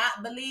she would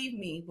not believe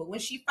me. But when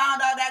she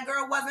found out that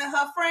girl wasn't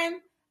her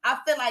friend, I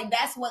feel like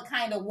that's what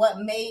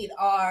made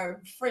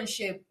our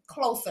friendship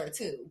closer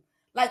too.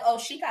 Like, oh,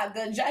 she got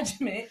good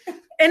judgment.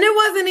 And it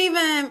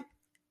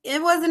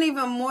wasn't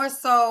even more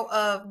so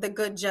of the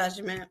good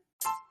judgment.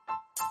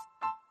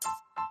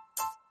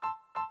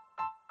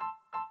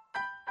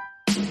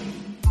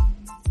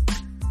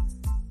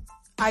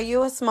 Are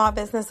you a small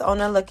business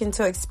owner looking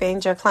to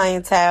expand your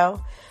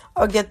clientele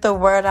or get the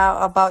word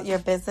out about your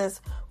business?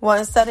 Well,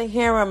 instead of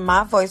hearing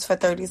my voice for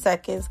 30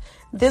 seconds,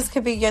 this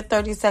could be your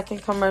 30-second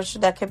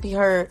commercial that could be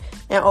heard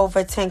in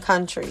over 10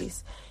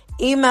 countries.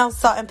 Email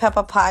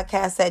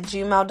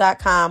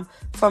saltandpepperpodcast@gmail.com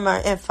for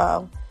more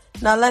info.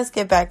 Now let's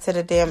get back to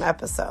the damn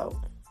episode.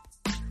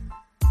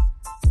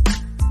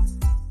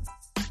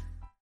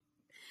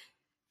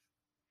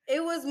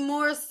 It was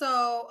more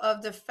so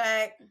of the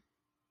fact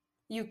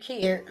you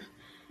cared.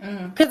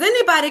 Because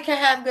anybody can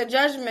have good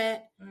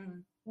judgment,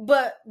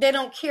 but they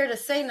don't care to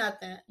say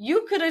nothing.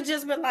 You could have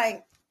just been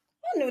like,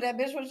 I knew that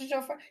bitch was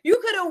your friend. You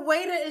could have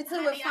waited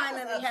until it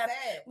finally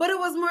happened. But it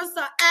was more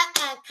so,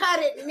 cut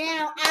it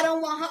now. I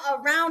don't want her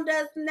around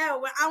us. No,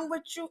 when I'm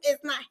with you,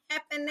 it's not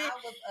happening. I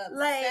was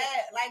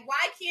upset. Like,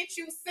 why can't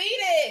you see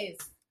this?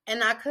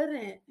 And I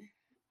couldn't.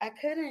 I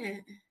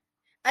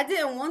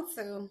didn't want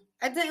to.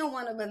 I didn't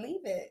want to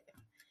believe it.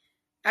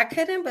 I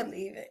couldn't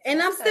believe it.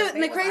 And I'm still,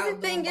 the crazy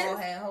thing is,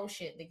 had whole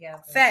shit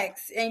together.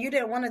 Facts. And you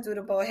didn't want to do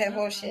the bald head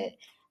whole shit.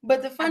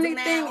 But the funny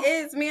thing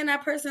is, me and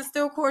that person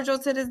still cordial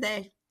to this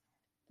day.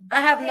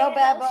 I have no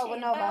bad blood with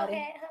nobody.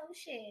 Whole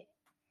shit.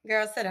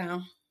 Girl, sit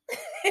down.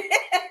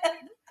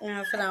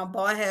 Sit down,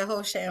 bald head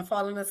whole shit, and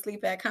falling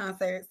asleep at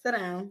concerts. Sit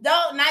down.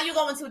 Don't. Now you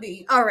going too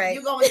deep. All right.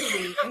 You going too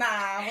deep.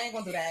 Nah, we ain't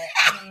gonna do that.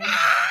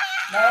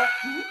 Nope.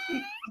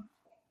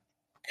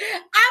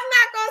 I'm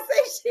not gonna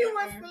say she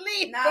was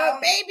asleep, no.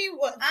 but baby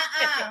was.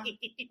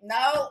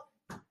 No.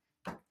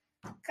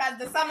 Cause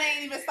the summer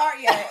ain't even start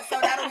yet, so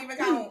that don't even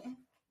count.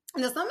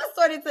 The summer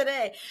started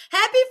today.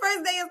 Happy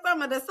first day of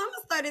summer. The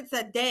summer started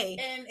today.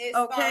 And it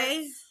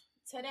starts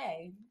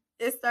today.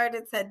 It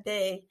started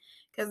today.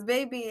 Cause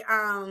baby,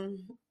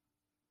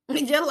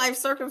 your life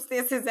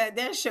circumstances at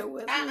that show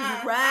was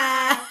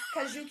right.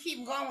 Cause you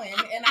keep going,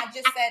 and I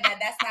just said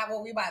that's not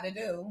what we about to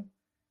do.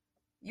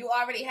 You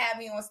already had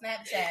me on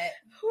Snapchat.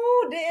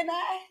 Who didn't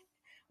I?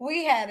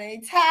 We had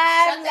a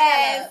time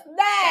last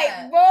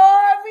night,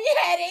 boy. We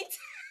had a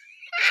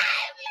time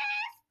last night.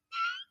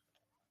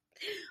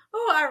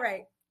 Oh, all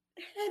right.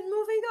 And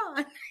moving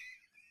on.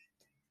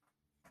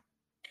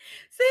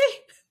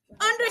 See?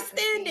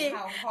 Understanding.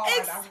 How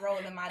hard I'm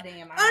rolling my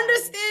damn eyes.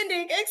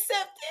 Understanding.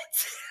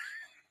 Acceptance.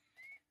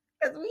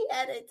 Because we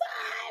had a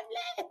time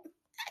last night.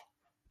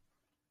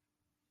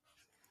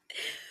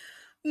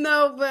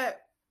 No,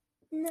 but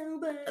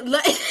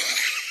like,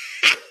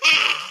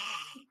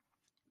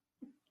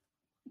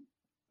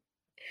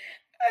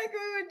 like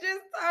we were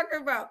just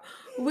talking about,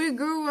 we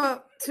grew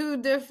up two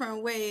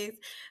different ways.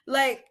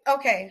 Like,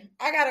 okay,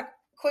 I got a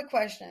quick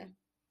question.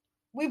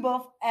 We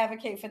both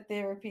advocate for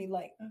therapy,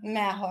 like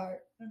mad hard,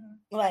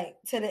 like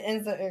to the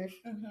ends of earth.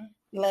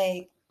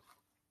 Like,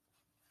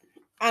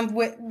 I'm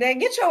with that.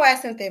 Get your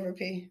ass in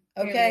therapy,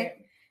 okay?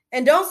 Yeah.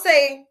 And don't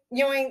say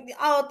you ain't.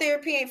 Oh,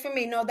 therapy ain't for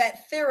me. No,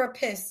 that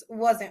therapist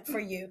wasn't for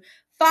you.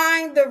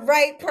 Find the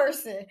right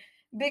person,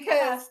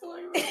 because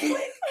I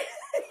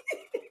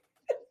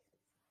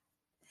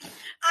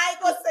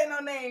ain't gonna say no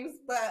names,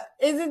 but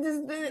is it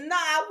just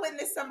I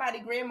witnessed somebody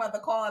grandmother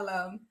call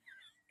and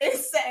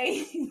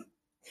say,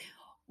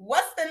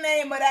 "What's the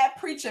name of that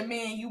preacher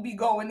man you be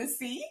going to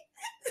see?"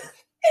 And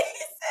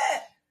he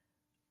said,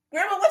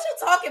 "Grandma, what you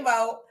talking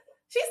about?"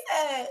 She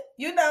said,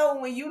 "You know,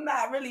 when you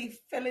not really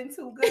feeling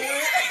too good."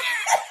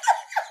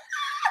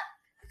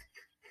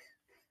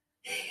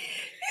 He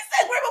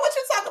said, "Grandma, what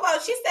you talking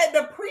about?" She said,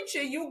 "The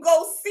preacher you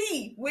go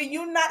see when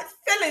you not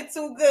feeling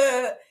too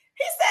good."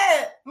 He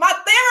said, "My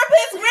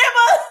therapist,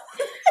 Grandma."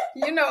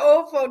 You know,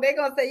 old folk, they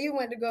gonna say you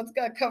went to go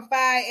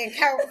confide and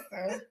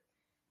counselor.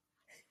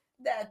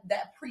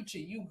 That preacher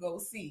you go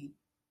see.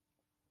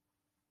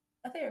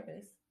 A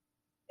therapist.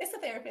 It's a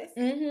therapist.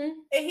 And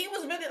he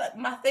was really like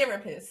my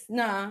therapist.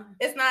 Nah.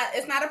 It's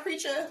not a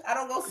preacher. I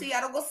don't go sit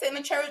in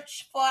the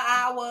church for an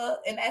hour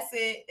and that's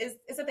it.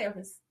 It's a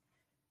therapist.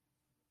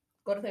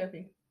 Go to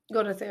therapy.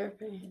 Go to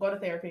therapy. Go to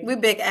therapy. We're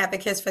big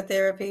advocates for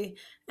therapy.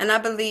 And I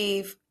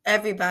believe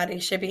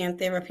everybody should be in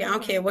therapy. I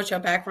don't care what your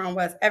background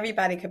was.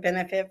 Everybody could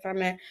benefit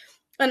from it.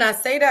 And I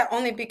say that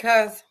only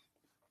because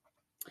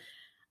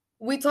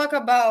we talk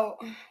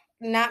about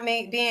not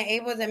being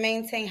able to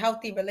maintain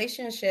healthy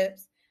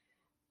relationships.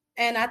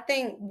 And I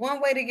think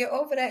one way to get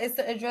over that is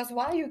to address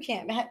why you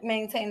can't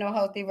maintain no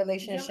healthy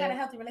relationship. You don't got a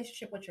healthy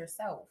relationship with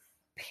yourself.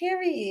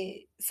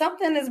 Period.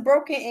 Something is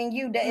broken in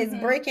you that is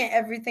breaking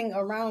everything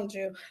around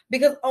you.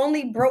 Because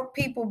only broke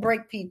people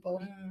break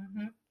people.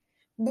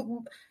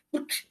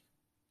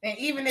 And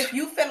even if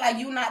you feel like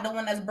you're not the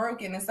one that's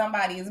broken and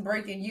somebody is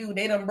breaking you,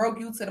 they done broke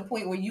you to the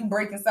point where you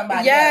breaking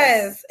somebody else.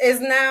 Yes.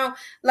 It's now,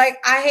 like,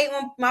 I hate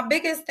when, my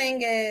biggest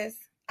thing is,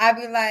 I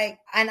be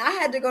like, and I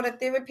had to go to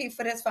therapy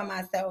for this for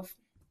myself.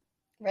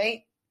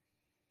 Right?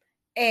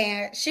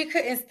 And she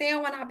couldn't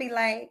stand when I be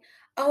like,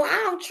 "Oh,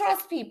 I don't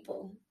trust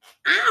people.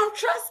 I don't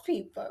trust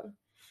people.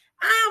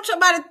 I don't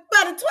trust." By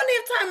the 20th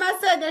time I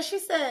said that, she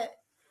said,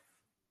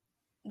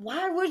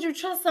 "Why would you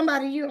trust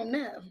somebody you don't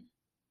know?"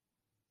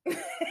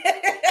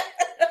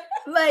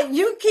 Like,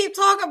 you keep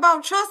talking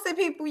about trusting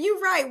people. You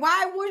right.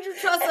 Why would you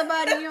trust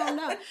somebody you don't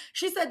know?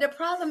 She said, "The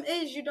problem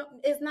is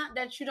it's not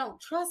that you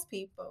don't trust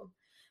people."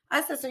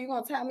 I said, "So you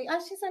gonna tell me?"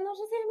 She said, "No,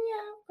 just hear me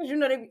out. Because you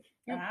know they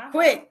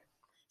quick."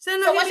 So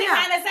what you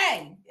trying to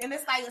say? And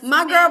it's like,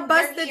 my girl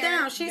busted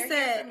down. She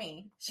said,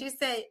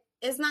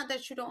 "It's not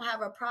that you don't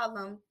have a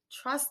problem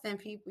trusting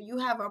people. You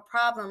have a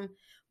problem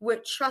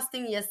with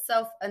trusting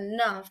yourself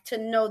enough to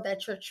know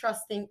that you're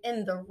trusting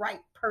in the right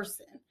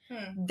person.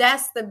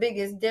 That's the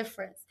biggest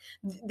difference.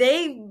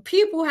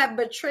 People have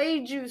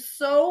betrayed you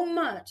so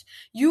much.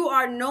 You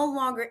are no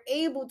longer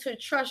able to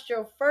trust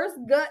your first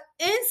gut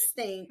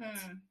instinct."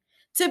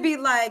 To be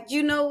like,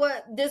 you know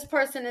what, this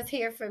person is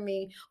here for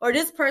me, or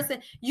this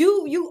person,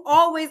 you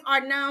always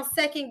are now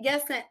second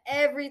guessing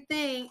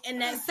everything,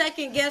 and that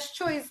second guess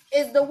choice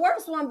is the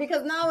worst one,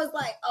 because now it's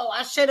like, oh,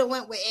 I should have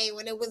went with A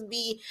when it was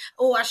B.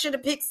 Oh, I should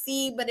have picked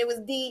C, but it was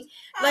D.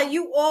 Like,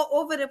 you all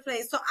over the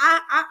place. So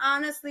I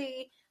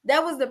honestly,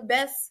 that was the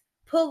best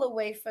pull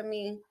away for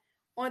me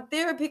on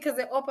therapy because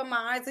it opened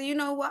my eyes. And you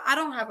know what? I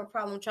don't have a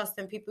problem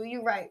trusting people.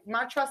 You're right.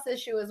 My trust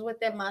issue is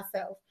within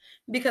myself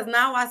because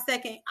now I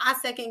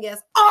second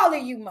guess all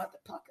of you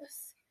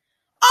motherfuckers.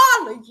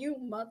 All of you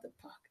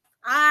motherfuckers.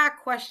 I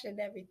question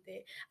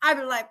everything. I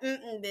be like,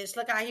 bitch,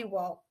 look how he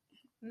walk.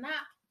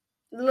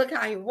 Look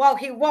how he walk.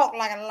 He walk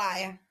like a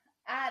liar.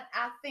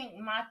 I think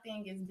my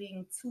thing is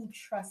being too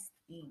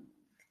trusting.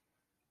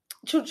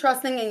 Too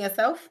trusting in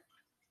yourself?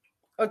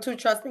 Or too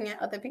trusting in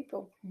other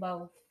people?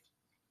 Both.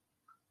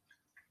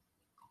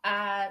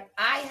 I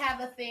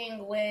have a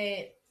thing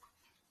with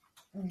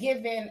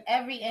giving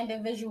every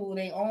individual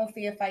their own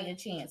fair fighting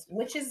chance,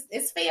 which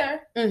is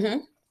fair. Mm-hmm.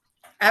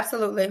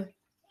 Absolutely.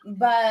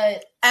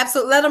 But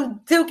absolutely, let them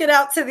duke it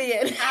out to the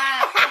end.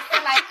 I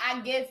feel like I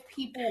give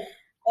people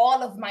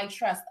all of my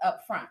trust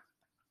up front.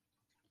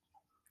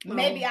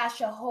 Maybe I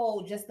should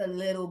hold just a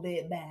little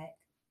bit back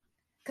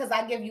because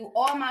I give you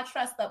all my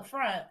trust up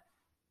front,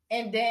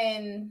 and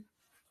then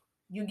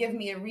you give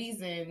me a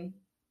reason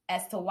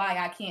as to why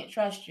I can't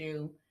trust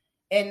you,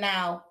 and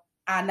now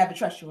I never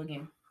trust you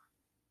again.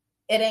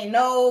 It ain't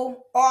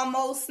no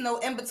almost, no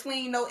in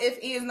between, no if,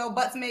 is, no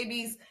buts,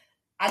 maybes.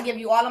 I give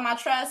you all of my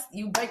trust.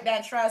 You break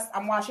that trust.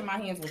 I'm washing my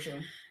hands with you.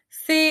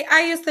 See,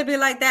 I used to be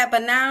like that,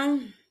 but now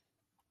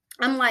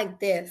I'm like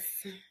this.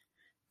 Come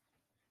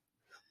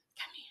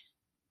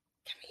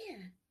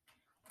here.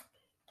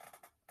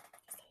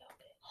 Just a little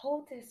bit.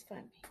 Hold this for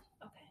me.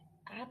 Okay.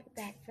 I'll be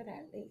back for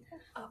that later.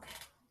 Okay.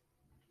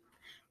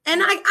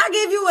 And I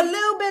give you a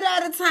little bit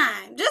at a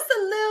time. Just a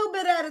little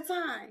bit at a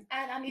time.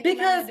 I need to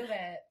learn to do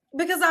that.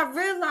 Because I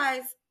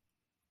realized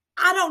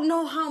I don't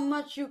know how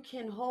much you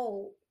can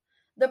hold.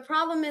 The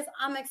problem is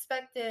I'm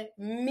expecting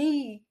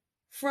me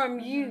from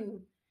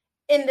you,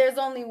 and there's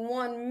only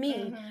one me.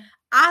 Mm-hmm.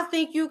 I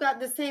think you got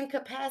the same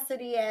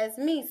capacity as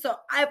me. So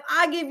if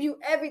I give you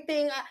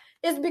everything,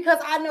 it's because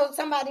I know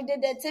somebody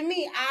did that to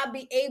me. I'll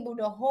be able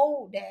to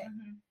hold that.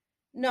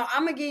 Mm-hmm. No,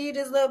 I'm going to give you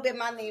this little bit.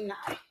 My name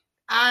 9.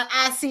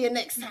 I'll see you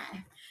next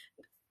time.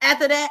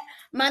 After that,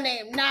 my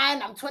name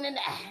 9. I'm 29.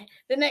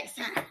 The next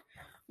time.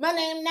 My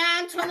name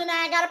 929,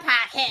 got a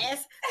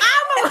podcast.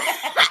 Every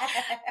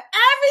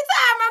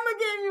time I'm going to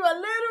give you a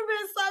little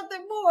bit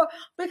something more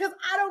because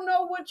I don't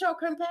know what your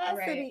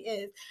capacity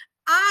is.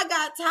 I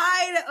got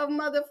tired of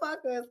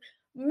motherfuckers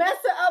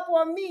messing up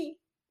on me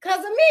because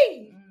of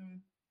me. Mm-hmm.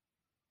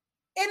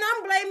 And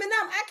I'm blaming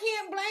them. I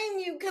can't blame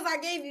you because I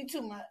gave you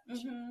too much.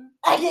 Mm-hmm.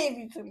 I gave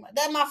you too much.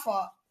 That's my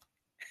fault.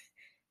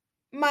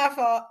 My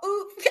fault.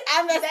 Oops.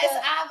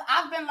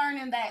 I've been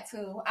learning that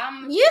too.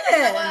 You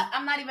know what?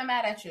 I'm not even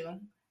mad at you.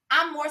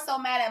 I'm more so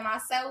mad at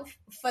myself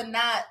for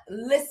not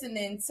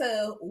listening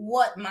to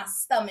what my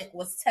stomach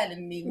was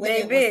telling me when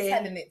it was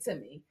telling it to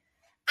me.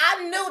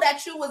 I knew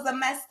that you was a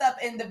messed up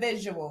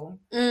individual,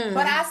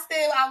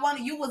 but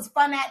you was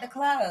fun at the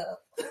club.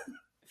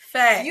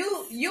 Fact. You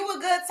a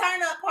good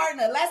turn up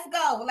partner. Let's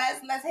go.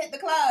 Let's hit the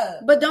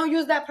club. But don't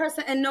use that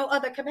person in no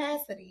other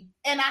capacity.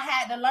 And I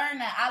had to learn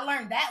that. I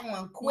learned that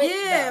one quick.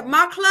 Yeah, though.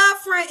 My club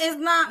friend is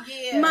not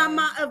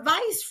my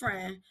advice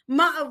friend.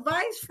 My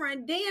advice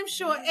friend damn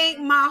sure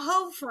ain't my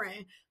whole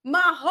friend.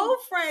 My whole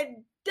friend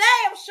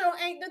damn sure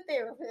ain't the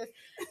therapist.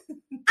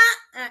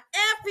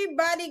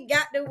 Everybody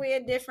got to wear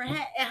a different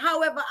hat. And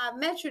however I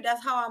met you,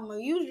 that's how I'm going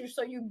to use you.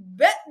 So you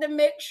better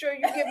make sure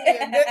you give me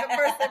a good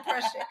first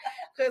impression.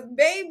 Because,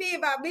 baby,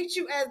 if I meet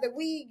you as the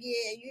weed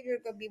gear, you're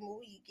just going to be my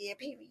weed gear,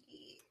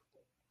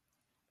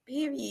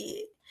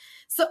 period.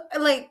 So,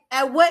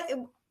 at what,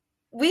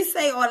 we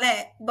say all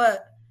that,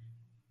 but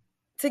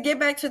to get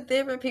back to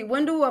therapy,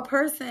 when do a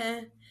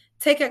person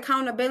take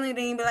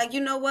accountability and be like,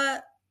 you know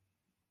what?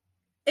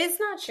 It's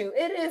not you.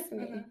 It is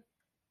me. Mm-hmm.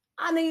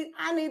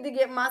 I need to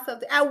get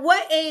myself. At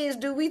what age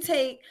do we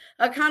take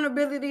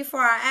accountability for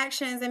our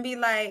actions and be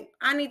like,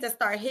 I need to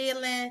start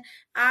healing.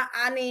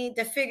 I need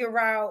to figure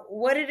out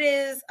what it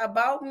is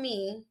about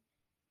me,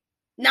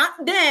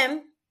 not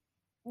them,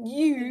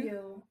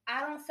 you.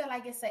 I don't feel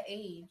like it's an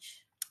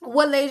age.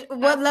 What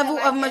level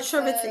of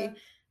maturity?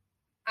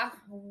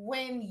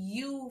 When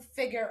you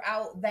figure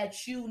out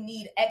that you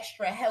need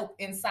extra help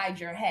inside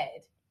your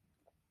head.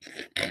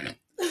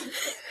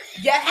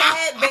 Your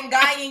head been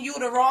guiding you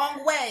the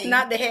wrong way.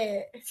 Not the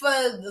head. For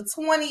the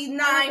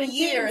 29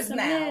 years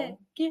now.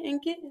 Getting.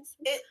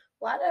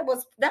 Why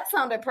that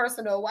sounded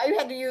personal. Why you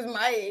had to use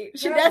my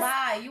age? You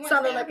went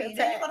sounded like a tag.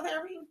 Did you go to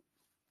therapy?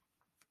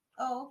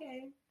 Oh,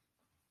 okay.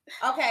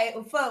 Okay,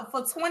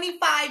 for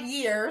 25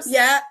 years.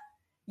 Yeah.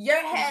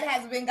 Your head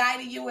has been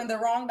guiding you in the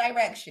wrong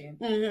direction.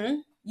 Mm-hmm.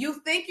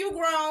 You think you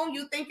grown,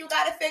 you think you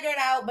got it figured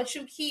out, but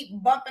you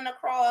keep bumping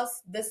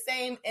across the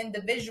same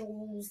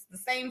individuals, the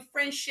same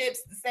friendships,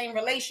 the same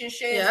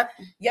relationships. Yep.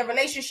 Your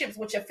relationships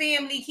with your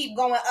family keep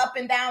going up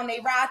and down,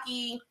 they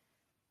rocky.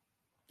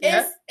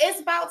 Yep.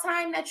 It's about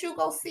time that you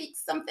go seek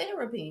some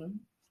therapy.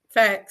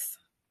 Facts.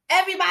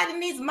 Everybody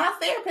needs, my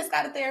therapist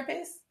got a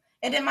therapist.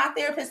 And then my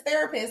therapist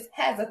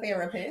has a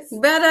therapist.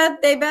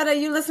 They better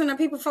you listen to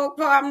people folk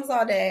problems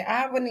all day.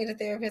 I would need a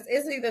therapist.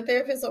 It's either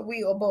therapist or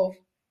we or both.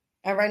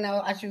 And right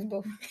now, I choose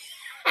both.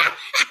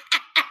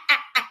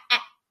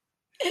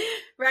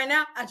 Right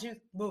now, I choose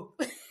boo.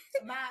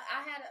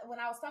 When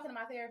I was talking to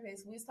my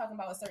therapist, we was talking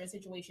about a certain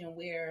situation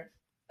where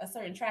a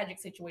certain tragic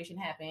situation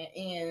happened,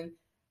 and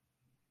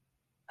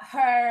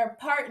her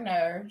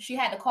partner, she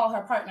had to call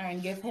her partner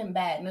and give him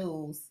bad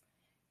news.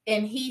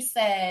 And he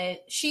said,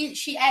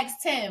 she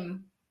asked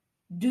him,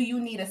 do you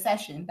need a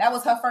session? That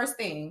was her first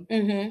thing.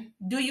 Mm-hmm.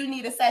 Do you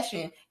need a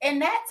session? And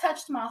that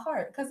touched my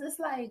heart because it's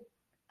like,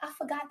 I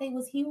forgot they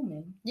was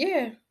human.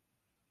 Yeah.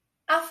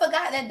 I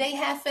forgot that they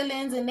have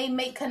feelings and they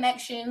make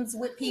connections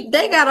with people.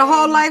 They got a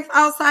whole life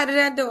outside of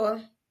that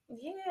door.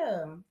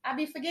 Yeah, I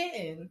be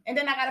forgetting. And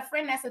then I got a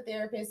friend that's a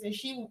therapist, and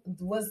she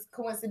was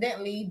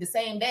coincidentally the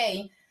same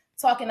day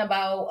talking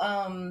about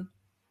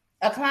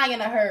a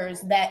client of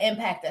hers that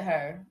impacted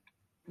her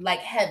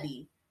like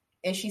heavy.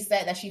 And she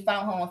said that she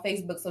found her on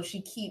Facebook, so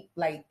she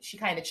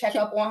kind of check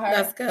up on her.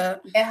 That's good.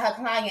 And her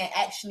client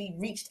actually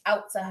reached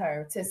out to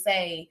her to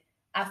say,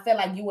 I feel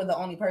like you were the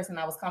only person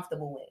I was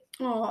comfortable with.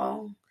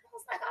 Oh. I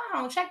was like,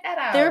 oh, check that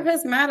out.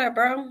 Therapists matter,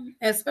 bro.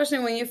 Especially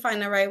when you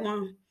find the right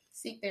one.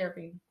 Seek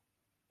therapy.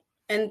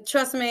 And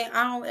trust me,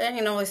 there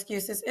ain't no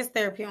excuses. It's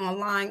therapy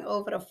online,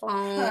 over the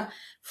phone,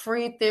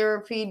 free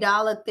therapy,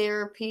 dollar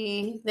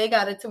therapy. They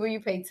got it to where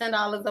you pay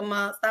 $10 a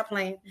month. Stop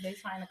playing. They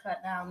trying to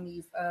cut down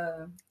these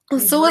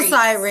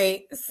suicide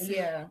rates.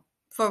 Yeah.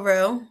 For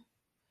real.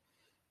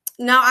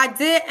 Now, I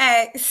did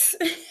ask.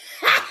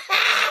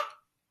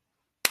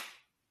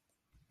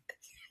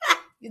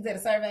 You did a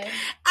survey?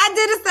 I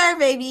did a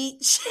survey,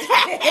 bitch.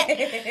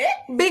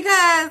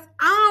 Because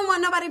I don't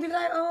want nobody to be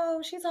like,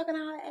 oh, she's talking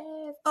out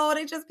her ass. Oh,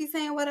 they just be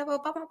saying whatever.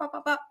 Blah, blah, blah,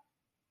 blah, blah.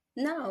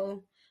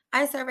 No.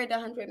 I surveyed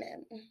 100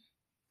 men.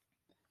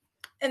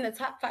 And the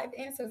top 5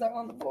 answers are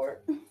on the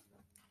board.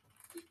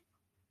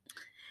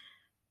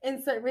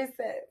 And survey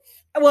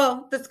says,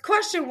 well, the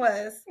question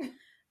was,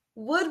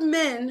 would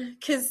men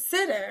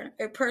consider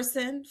a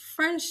person's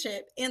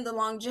friendship and the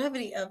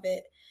longevity of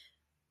it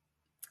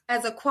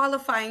as a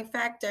qualifying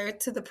factor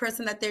to the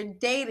person that they're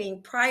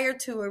dating prior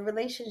to a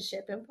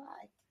relationship, and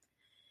why?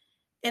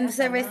 And the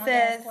survey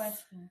says,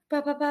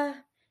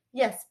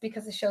 yes,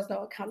 because it shows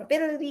no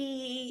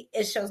accountability,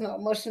 it shows no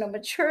emotional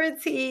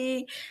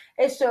maturity,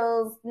 it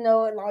shows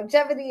no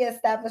longevity,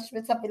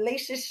 establishments of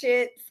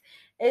relationships,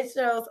 it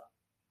shows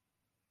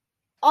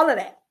all of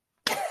that.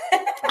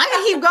 I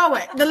can keep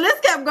going. The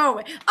list kept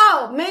going.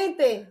 Oh, main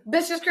thing,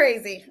 bitch is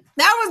crazy.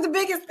 That was the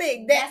biggest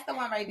thing. That's the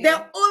one right there.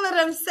 That all of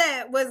them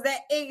said was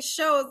that it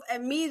shows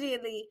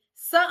immediately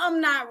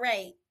something not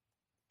right.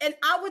 And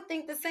I would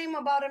think the same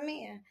about a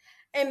man.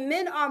 And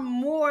men are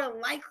more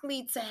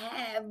likely to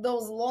have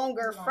those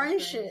longer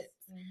friendships.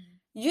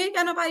 Mm-hmm. You ain't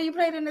got nobody you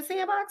played in the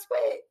sandbox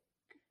with.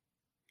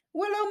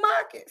 With little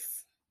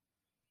Marcus.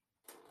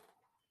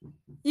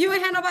 You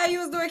ain't had nobody you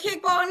was doing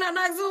kickball and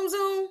that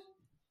zoom.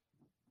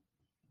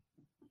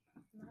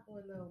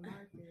 With little Marcus.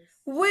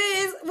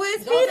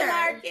 With Go Peter. to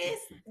Marcus.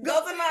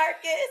 Go to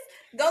Marcus.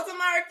 Go to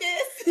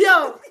Marcus.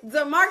 Yo,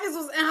 the Marcus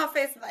was in her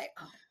face like,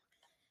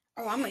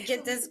 oh, I'm gonna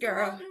get this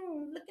girl.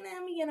 Looking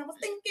at me, and I was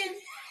thinking.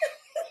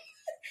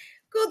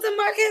 Go to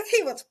Marcus.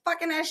 He was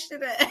fucking that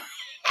shit up.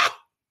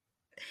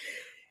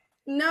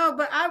 No,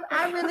 but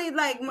I really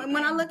like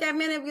when I look at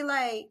men and be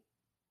like,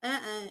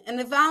 And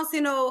if I don't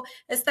see no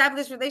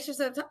established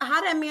relationships,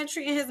 how that man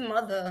treating his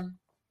mother?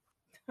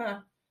 Huh?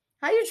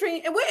 How you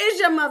treating? Where is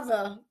your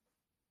mother?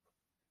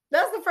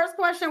 That's the first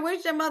question.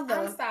 Where's your mother?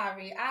 I'm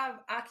sorry.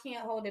 I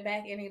can't hold it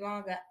back any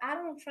longer. I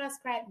don't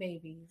trust crack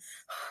babies.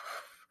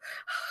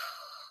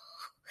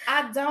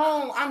 I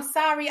don't. I'm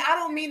sorry. I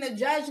don't mean to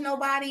judge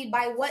nobody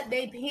by what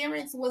their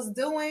parents was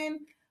doing,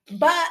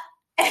 but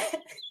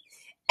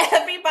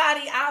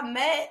everybody I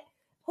met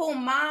who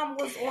mom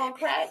was on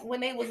crack when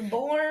they was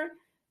born,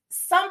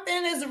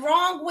 something is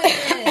wrong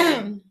with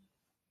them.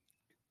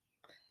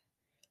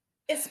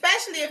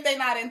 Especially if they're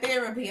not in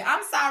therapy.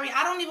 I'm sorry.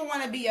 I don't even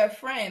want to be your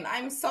friend.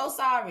 I'm so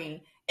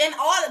sorry. And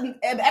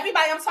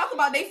everybody I'm talking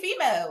about, they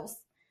females.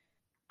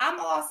 I'm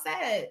all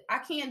set. I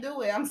can't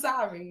do it. I'm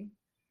sorry.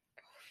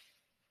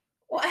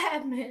 What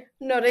happened?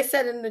 No, they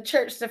said in the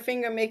church the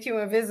finger make you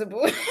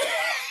invisible.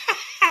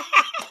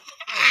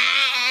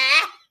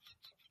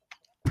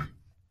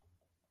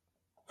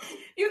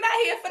 You're not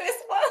here for this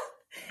one.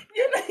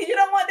 You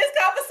don't want this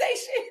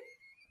conversation.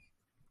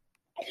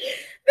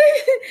 They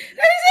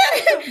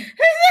said in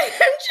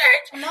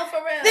church. No, for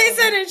real. They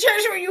said in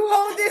church when you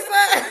hold this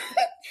up,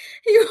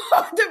 you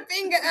hold the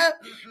finger up,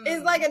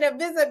 it's like an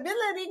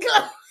invisibility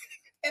cloak.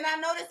 And I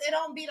noticed it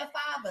don't be the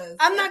fathers.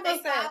 I'm not gonna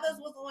say fathers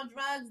was on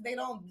drugs.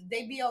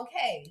 They be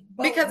okay.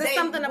 But because it's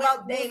something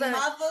about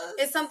mothers.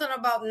 It's something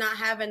about not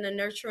having the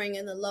nurturing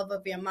and the love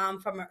of your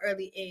mom from an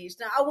early age.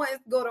 Now I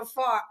wouldn't go too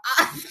far.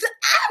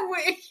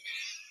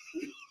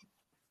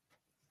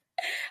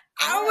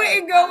 I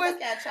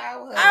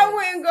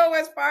wouldn't go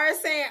as far as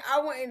saying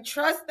I wouldn't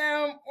trust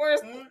them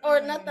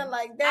or nothing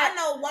like that. I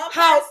know one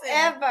person.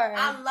 However,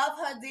 I love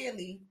her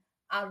dearly.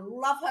 I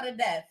love her to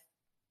death.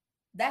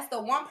 That's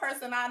the one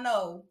person I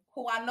know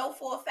who I know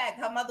for a fact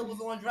her mother was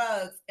on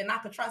drugs and I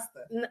could trust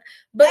her.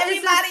 But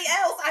everybody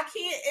else, I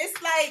can't. It's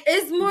like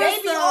it's more they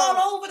be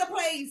all over the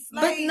place.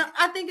 Like, but no,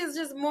 I think think it's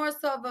just more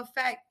so of a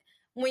fact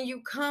when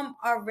you come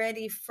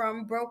already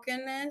from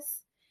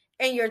brokenness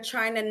and you're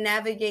trying to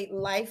navigate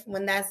life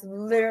when that's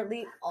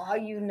literally all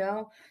you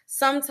know.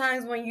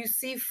 Sometimes when you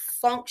see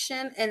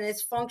function and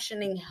it's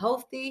functioning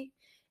healthy,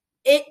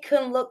 it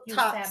can look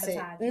toxic.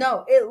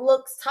 No, it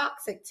looks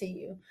toxic to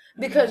you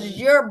because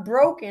you're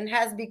broken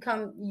has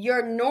become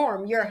your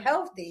norm. You're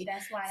healthy.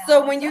 That's why.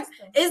 So when you,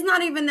 it's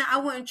not even that I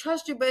wouldn't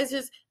trust you, but it's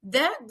just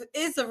that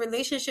is a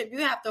relationship you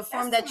have to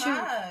form that you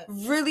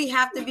really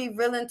have to be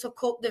willing to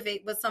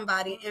cultivate with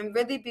somebody and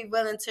really be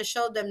willing to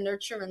show them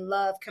nurture and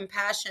love,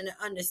 compassion, and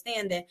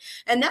understanding.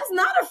 And that's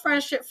not a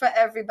friendship for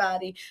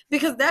everybody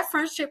because that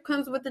friendship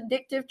comes with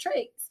addictive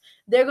traits.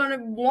 They're gonna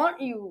want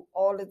you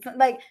all the time,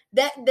 like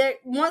that.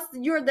 Once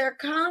you're there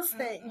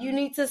constant, you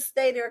need to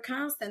stay there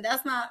constant.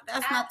 That's not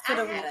for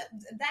the weak.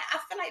 I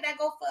feel like that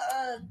go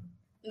for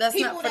that's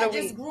people not for that the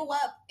just weak. grew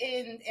up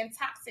in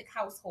toxic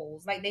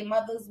households, like their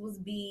mothers was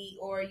beat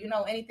or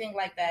anything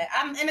like that.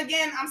 I'm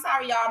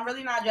sorry, y'all. I'm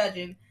really not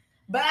judging,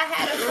 but I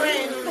had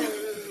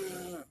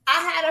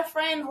a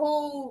friend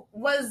who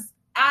was.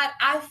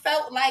 I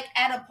felt like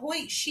at a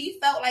point she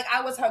felt like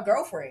I was her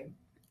girlfriend,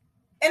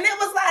 and it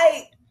was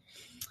like.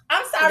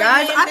 I'm sorry,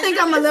 guys. man, I think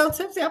I'm a little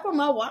tipsy. I put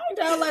my wine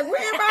down. Like,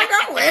 where am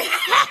I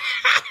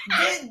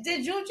going?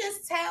 Did you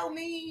just tell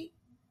me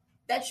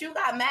that you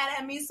got mad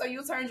at me, so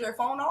you turned your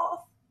phone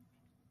off?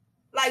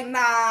 Like,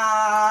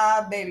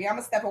 nah, baby, I'm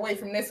gonna step away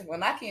from this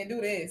one. I can't do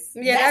this.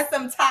 Yeah, that's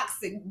some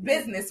toxic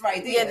business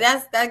right there.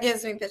 Yeah, that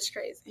gives me bitch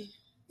crazy.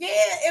 Yeah,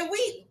 and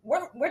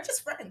we're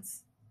just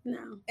friends.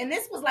 No, and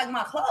this was like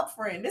my club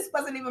friend. This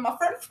wasn't even my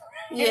friend.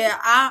 Yeah,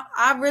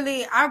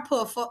 I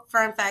put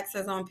friend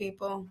faxes on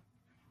people.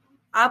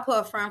 I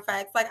put friend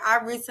facts. Like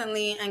I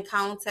recently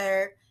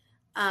encountered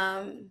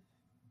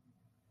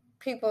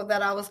people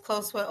that I was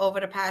close with over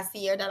the past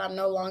year that I'm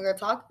no longer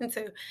talking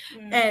to,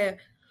 and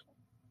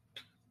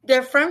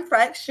their friend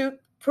facts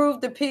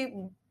proved to be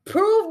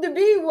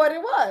what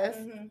it was.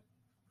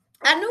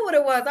 I knew what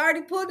it was. I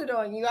already pulled it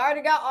on you. I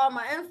already got all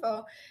my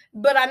info,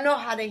 but I know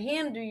how to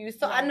handle you,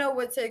 so I know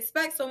what to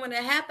expect. So when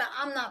it happened,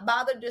 I'm not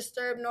bothered,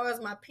 disturbed, nor is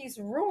my peace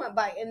ruined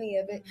by any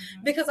of it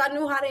because I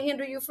knew how to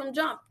handle you from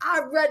jump. I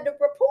read the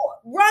report.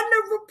 Run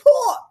the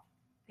report.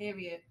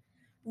 Period.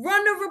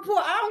 Run the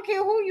report. I don't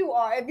care who you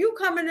are. If you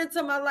coming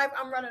into my life,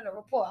 I'm running a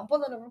report. I'm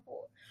pulling a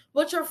report.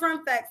 What your friend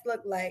facts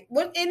look like.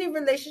 What any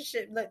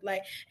relationship look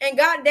like. And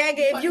God dang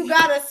it, if you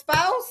got a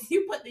spouse.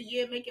 You put the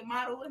year, make, and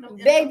model in the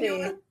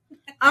baby.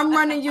 I'm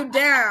running you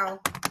down.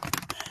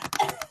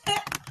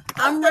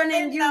 I'm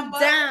running you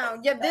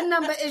down. Your VIN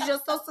number is your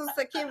social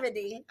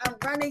security. I'm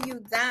running you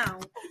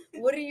down.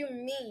 What do you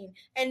mean?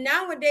 And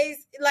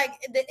nowadays, like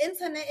the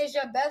internet is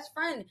your best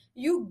friend.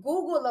 You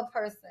Google a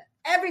person,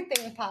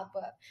 everything pop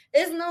up.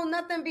 There's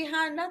nothing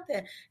behind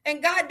nothing.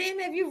 And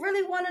goddamn, if you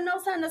really want to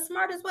know something, the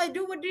smartest way,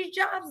 do what these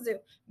jobs do.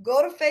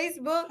 Go to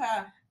Facebook,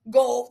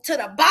 go to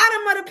the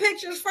bottom of the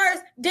pictures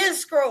first, then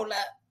scroll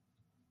up.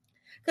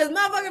 Because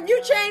motherfucker, if you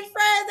change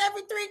friends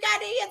every 3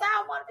 goddamn years, I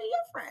don't want to be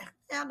your friend.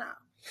 Hell no.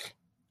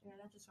 Yeah,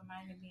 that just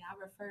reminded me. I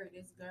referred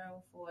this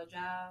girl for a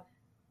job.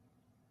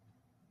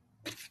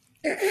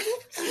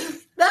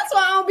 That's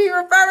why I don't be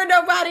referring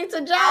nobody to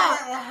jobs.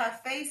 I went on her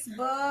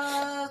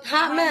Facebook.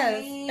 Hot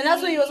mess. And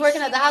that's when you was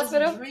working at the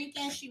hospital? She was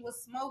drinking. She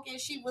was smoking.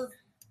 She was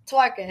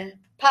twerking,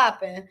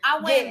 popping. I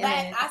went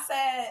back. I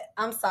said,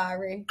 I'm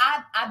sorry.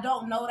 I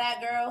don't know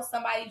that girl.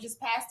 Somebody just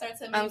passed her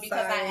to me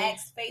because I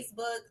asked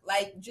Facebook.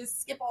 Like,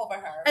 just skip over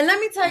her. And let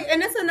me tell you,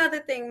 and it's another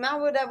thing.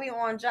 Now that we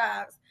on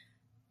jobs.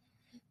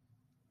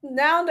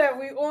 What?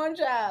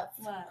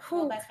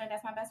 No best friend?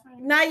 That's my best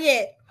friend? Not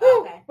yet.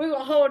 Oh, okay. We're going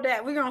to hold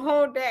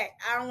that.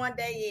 I don't want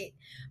that yet.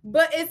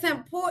 But it's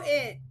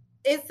important.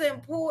 It's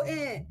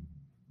important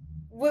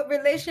with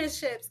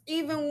relationships,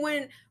 even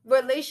when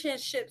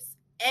relationships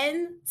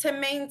end, to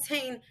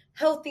maintain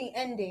healthy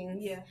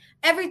endings. Yeah.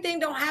 Everything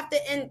don't have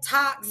to end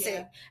toxic.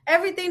 Yeah.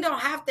 Everything don't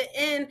have to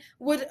end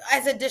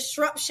as a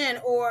disruption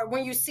or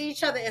when you see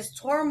each other as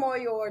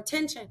turmoil or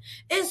tension.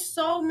 It's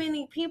so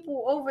many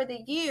people over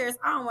the years.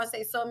 I don't want to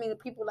say so many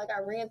people like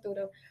I ran through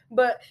them,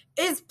 but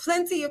it's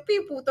plenty of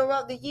people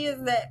throughout the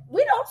years that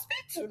we don't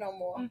speak to no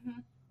more.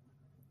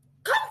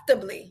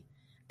 Comfortably.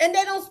 And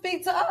they don't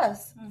speak to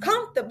us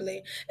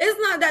comfortably. It's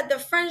not that the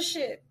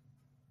friendship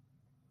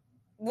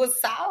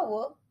was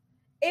sour.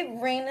 It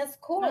ran its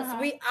course.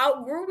 We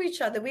outgrew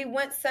each other. We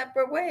went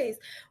separate ways.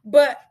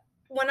 But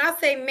when I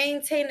say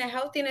maintain the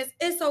healthiness,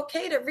 it's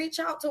okay to reach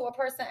out to a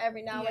person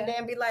every now and then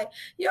and be like,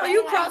 yo,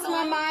 you crossed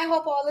my mind.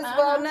 Hope all is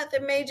well.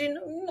 Nothing major.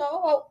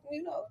 Hope,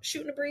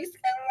 shooting the breeze.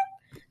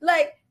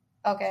 Like,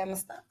 okay, I'm going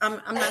to stop. I'm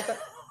not going to.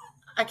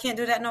 I can't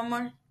do that no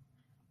more.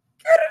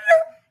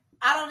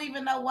 I don't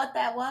even know what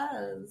that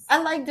was.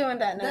 I like doing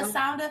that now. The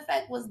sound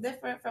effect was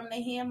different from the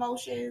hand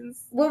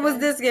motions. What was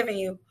this giving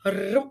you?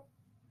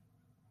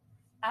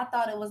 I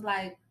thought it was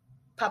like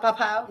pow pow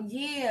pow.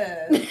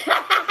 Yeah.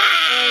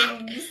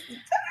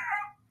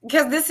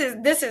 Because this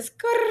is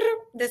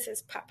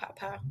pow pow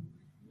pow.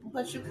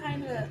 But you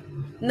kind of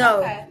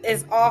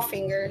it's all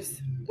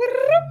fingers.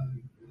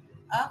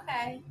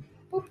 Okay.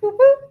 Boop,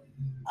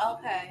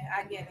 Okay,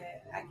 I get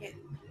it.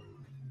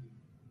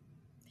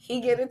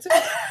 He get it too.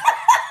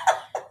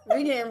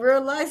 We getting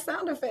real life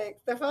sound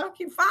effects. The fuck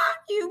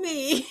you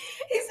me. He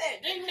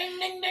said ding ding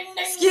ding ding ding.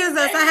 Excuse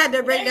us, I had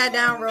to break that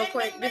down real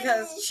quick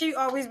because she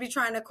always be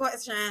trying to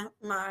question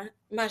my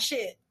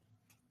shit.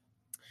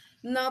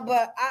 No,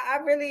 but I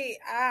really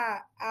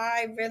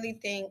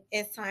think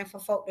it's time for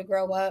folk to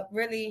grow up,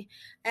 really.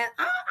 And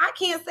I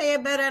can't say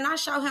it better, and I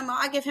shout him out.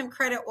 I give him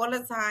credit all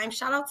the time.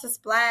 Shout out to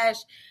Splash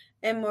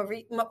and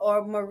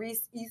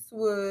Maurice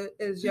Eastwood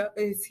as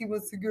he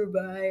wants to go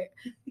by.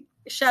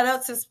 Shout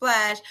out to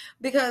Splash,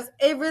 because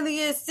it really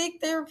is seek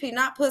therapy,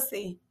 not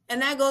pussy.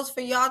 And that goes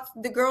for y'all,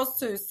 the girls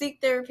too. Seek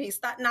therapy,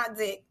 stop not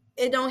dick.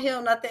 It don't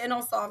heal nothing. It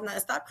don't solve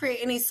nothing. Stop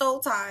creating these soul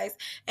ties,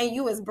 and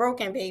you is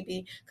broken,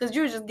 baby. Because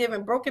you're just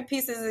giving broken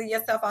pieces of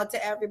yourself out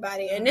to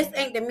everybody. And this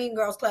ain't the Mean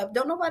Girls Club.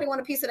 Don't nobody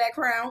want a piece of that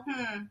crown.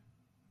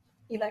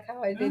 You like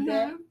how I did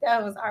that?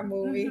 That was our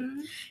movie.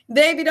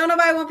 Baby, don't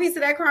nobody want a piece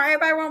of that crown.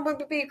 Everybody want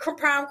to be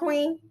prom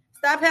queen.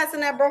 Stop passing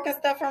that broken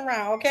stuff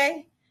around,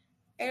 okay?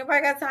 Ain't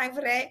nobody got time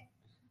for that.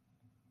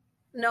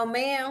 No,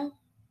 ma'am.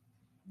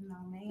 No,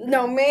 ma'am.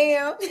 No,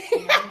 ma'am.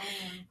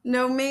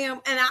 No, ma'am.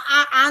 And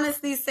I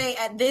honestly say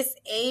at this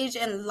age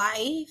in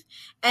life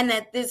and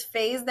at this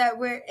phase that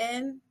we're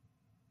in,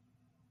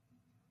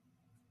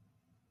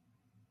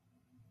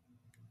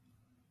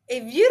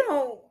 if you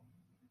don't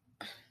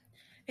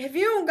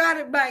got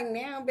it by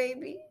now,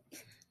 baby,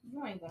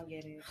 you ain't gonna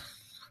get it.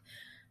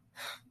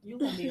 You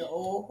gonna be an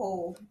old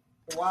hoe,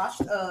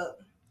 washed up.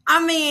 I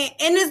mean,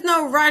 and there's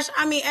no rush.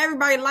 I mean,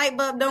 everybody light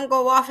bulb don't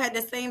go off at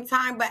the same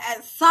time, but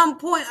at some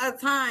point of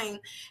time,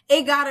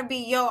 it gotta be,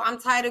 yo, I'm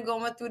tired of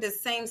going through the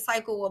same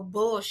cycle of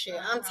bullshit.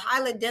 I'm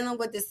tired of dealing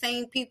with the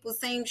same people,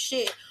 same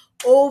shit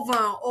over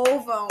and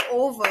over and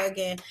over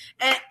again.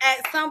 And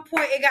at some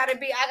point, it gotta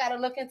be, I gotta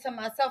look into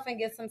myself and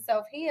get some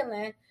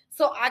self-healing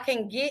so I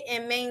can get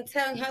and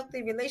maintain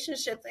healthy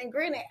relationships. And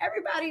granted,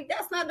 everybody,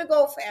 that's not the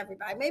goal for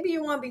everybody. Maybe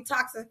you want to be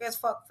toxic as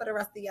fuck for the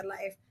rest of your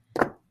life.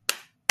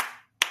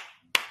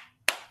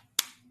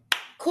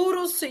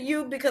 Kudos to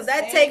you, because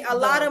that take a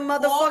lot of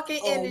motherfucking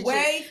energy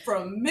away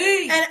from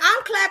me. And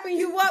I'm clapping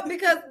you up,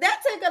 because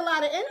that take a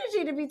lot of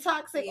energy to be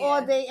toxic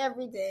all day,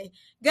 every day.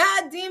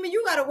 God damn it,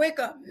 you gotta wake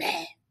up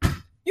mad.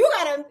 You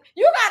gotta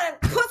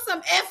put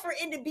some effort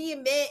into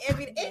being mad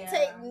every day. It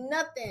take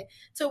nothing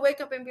to wake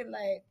up and be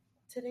like,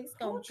 today's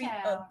gonna be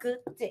a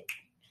good day.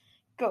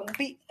 Gonna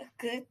be a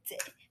good day.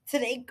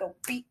 Today gonna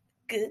be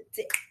a good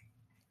day.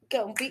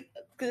 Gonna be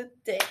a good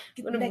day.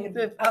 Gonna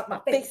negative out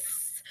my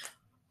face.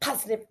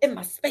 Positive in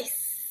my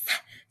space.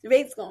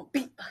 Today's gonna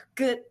be a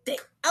good day.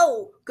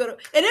 Oh, good. And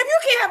if you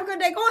can't have a good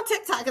day, go on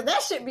TikTok, because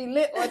that shit be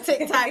lit on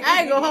TikTok.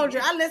 I ain't gonna hold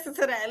you. I listen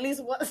to that at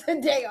least once a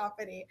day off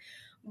of it.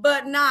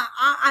 But nah,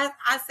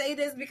 I say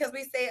this because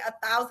we say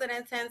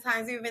 1,010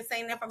 times. We've been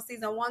saying that from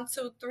season 1,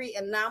 2, 3,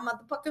 and now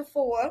motherfucking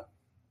 4.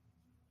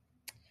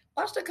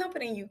 Watch the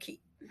company you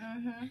keep.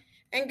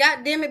 And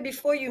goddamn it,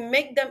 before you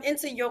make them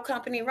into your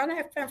company, run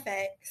that friend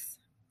facts.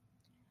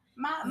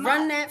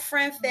 Run that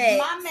friend fast.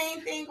 My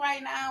main thing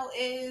right now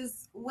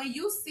is when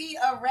you see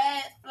a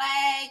red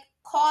flag,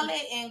 call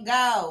it and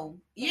go.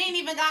 You ain't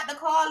even got to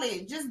call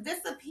it. Just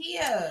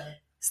disappear.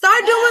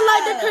 Start doing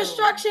like the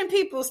construction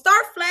people.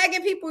 Start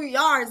flagging people's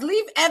yards.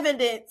 Leave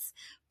evidence.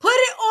 Put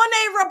it on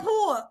a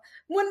report.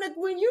 When the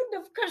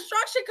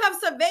construction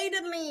comes survey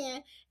the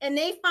land and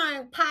they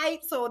find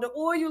pipes or the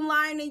oil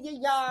line in your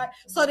yard,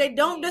 so they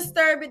don't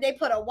disturb it, they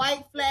put a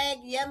white flag,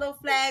 yellow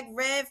flag,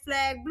 red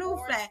flag, blue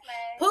flag.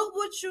 Put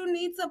what you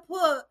need to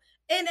put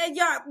in a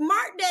yard.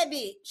 Mark that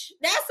bitch.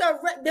 That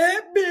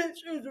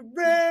bitch is a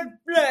red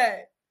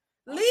flag.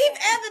 Leave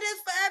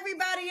evidence for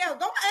everybody else.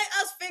 Don't let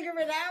us figure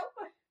it out.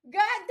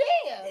 God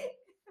damn.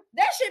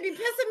 That should be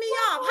pissing me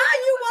off. How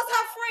you was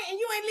her friend and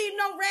you ain't leave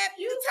no rap?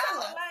 You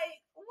tell her. Like,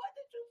 what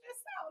did you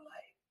just sound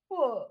like?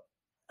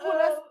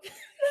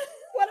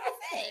 What I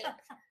said?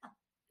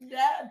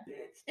 That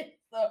bitch is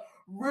a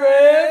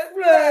red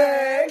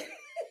flag.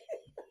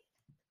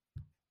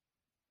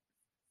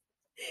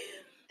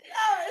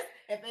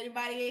 If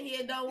anybody in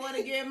here don't want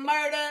to get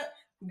murdered,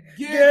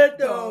 get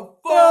the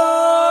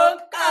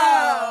fuck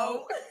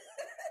out.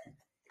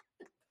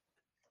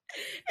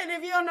 And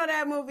if you don't know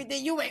that movie,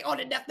 then you ain't old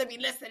enough to be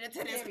listening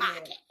to this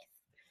podcast.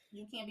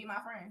 You can't be my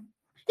friend.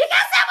 You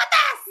can't sit with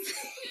us.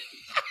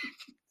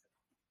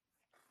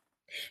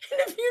 And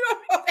if you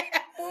don't know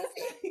that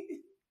movie,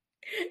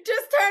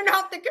 just turn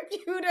off the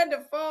computer,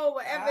 the phone,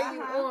 whatever you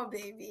want,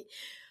 baby.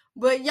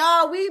 But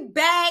y'all, we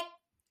back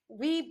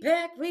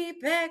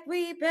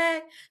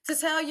to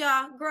tell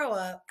y'all, grow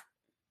up.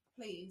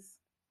 Please.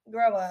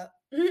 Grow up.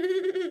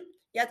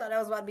 Y'all thought that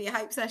was about to be a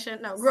hype session?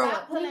 No, grow up.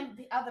 Stop pulling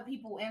other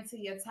people into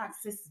your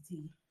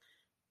toxicity.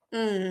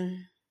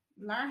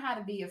 Learn how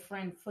to be a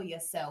friend for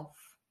yourself.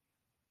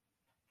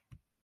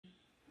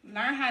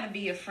 Learn how to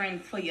be a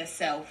friend for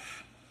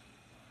yourself.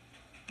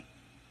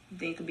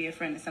 Then you could be a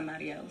friend to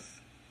somebody else.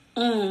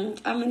 I'm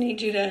gonna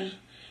need you to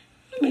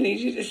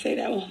say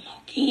that one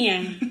more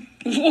again.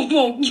 One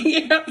more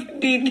again. I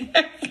need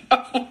that.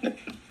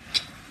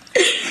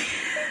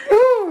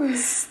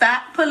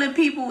 pulling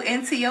people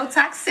into your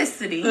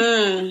toxicity.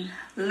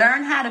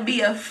 Learn how to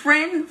be a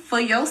friend for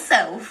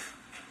yourself.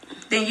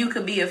 Then you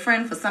could be a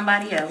friend for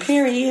somebody else.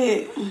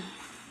 Period.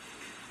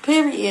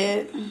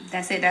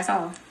 That's it. That's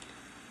all.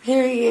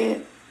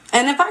 Period.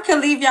 And if I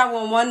could leave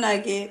y'all with one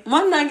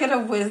nugget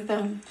of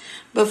wisdom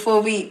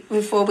before we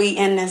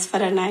end this for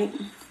the night.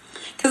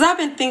 Because I've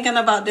been thinking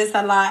about this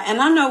a lot. And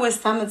I know it's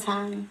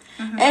summertime.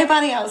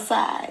 Everybody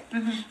outside.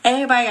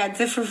 Everybody got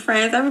different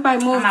friends.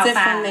 Everybody moves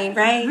differently,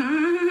 right?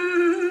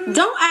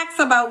 Don't ask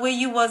about where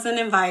you wasn't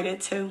invited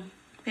to.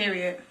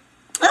 Period.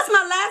 That's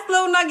my last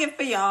little nugget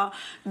for y'all.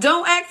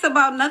 Don't ask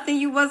about nothing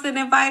you wasn't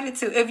invited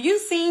to. If you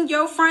seen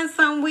your friend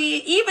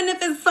somewhere, even if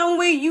it's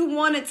somewhere you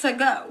wanted to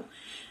go,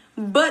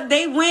 but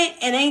they went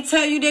and ain't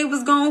tell you they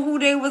was going, who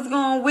they was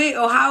going with,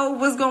 or how it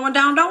was going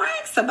down, don't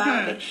ask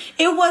about it.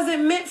 It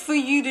wasn't meant for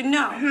you to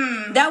know.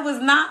 That was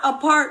not a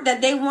part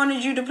that they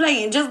wanted you to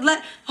play in. Just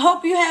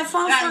hope you have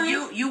fun,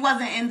 friend. You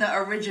wasn't in the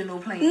original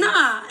plan.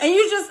 Nah, and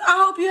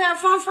I hope you have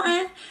fun,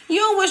 friend. You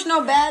don't wish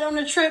no bad on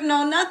the trip,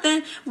 no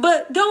nothing,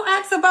 but don't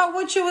ask about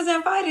what you was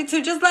invited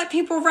to. Just let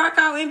people rock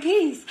out in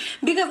peace.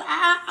 Because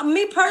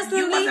me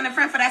personally, you wasn't a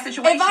friend for that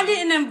situation. If I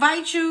didn't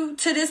invite you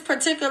to this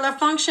particular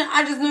function,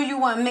 I just knew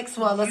you weren't mixed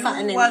well or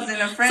something. You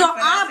wasn't a friend so for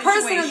that I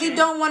personally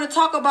don't want to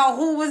talk about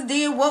who was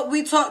there, what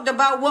we talked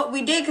about, what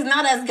we did, because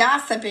now that's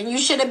gossiping. You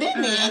should have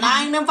been there, and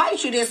I ain't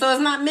invite you there, so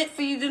it's not meant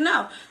for you to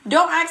know.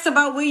 Don't ask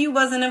about where you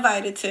wasn't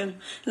invited to.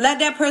 Let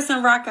that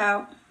person rock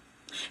out.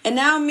 And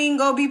now me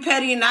go be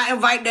petty and not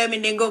invite them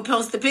and then go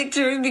post the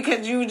pictures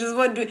because you just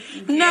want to.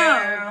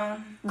 No.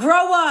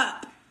 Grow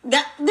up.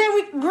 Then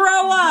we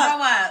grow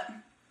up.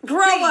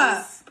 Grow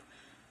up.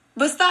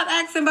 But stop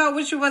asking about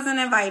what you wasn't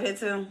invited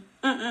to.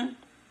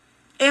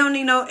 It don't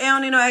need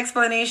no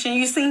explanation.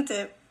 You seen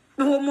it.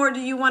 What more do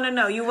you want to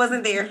know? You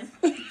wasn't there.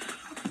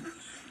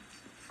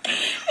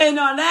 And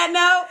on that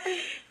note,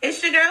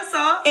 it's your girl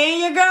Salt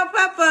and your girl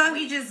Pepper.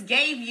 We just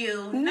gave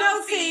you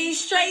no tea,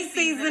 straight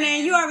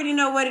seasoning. You already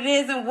know what it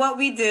is and what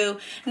we do.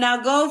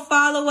 Now go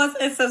follow us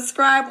and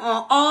subscribe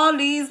on all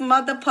these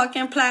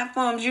motherfucking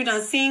platforms you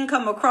done seen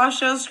come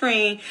across your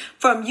screen,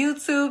 from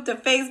YouTube to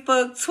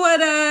Facebook,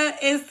 Twitter,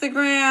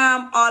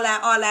 Instagram, all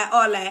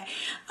that.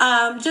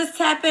 Just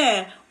tap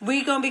in.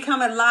 We gonna be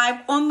coming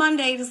live on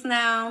Mondays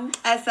now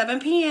at 7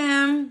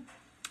 p.m.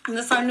 And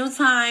that's our new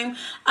time.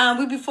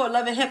 We before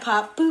Love and Hip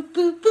Hop. Boop,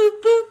 boop,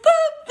 boop, boop,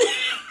 boop.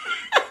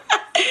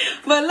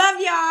 But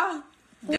love y'all.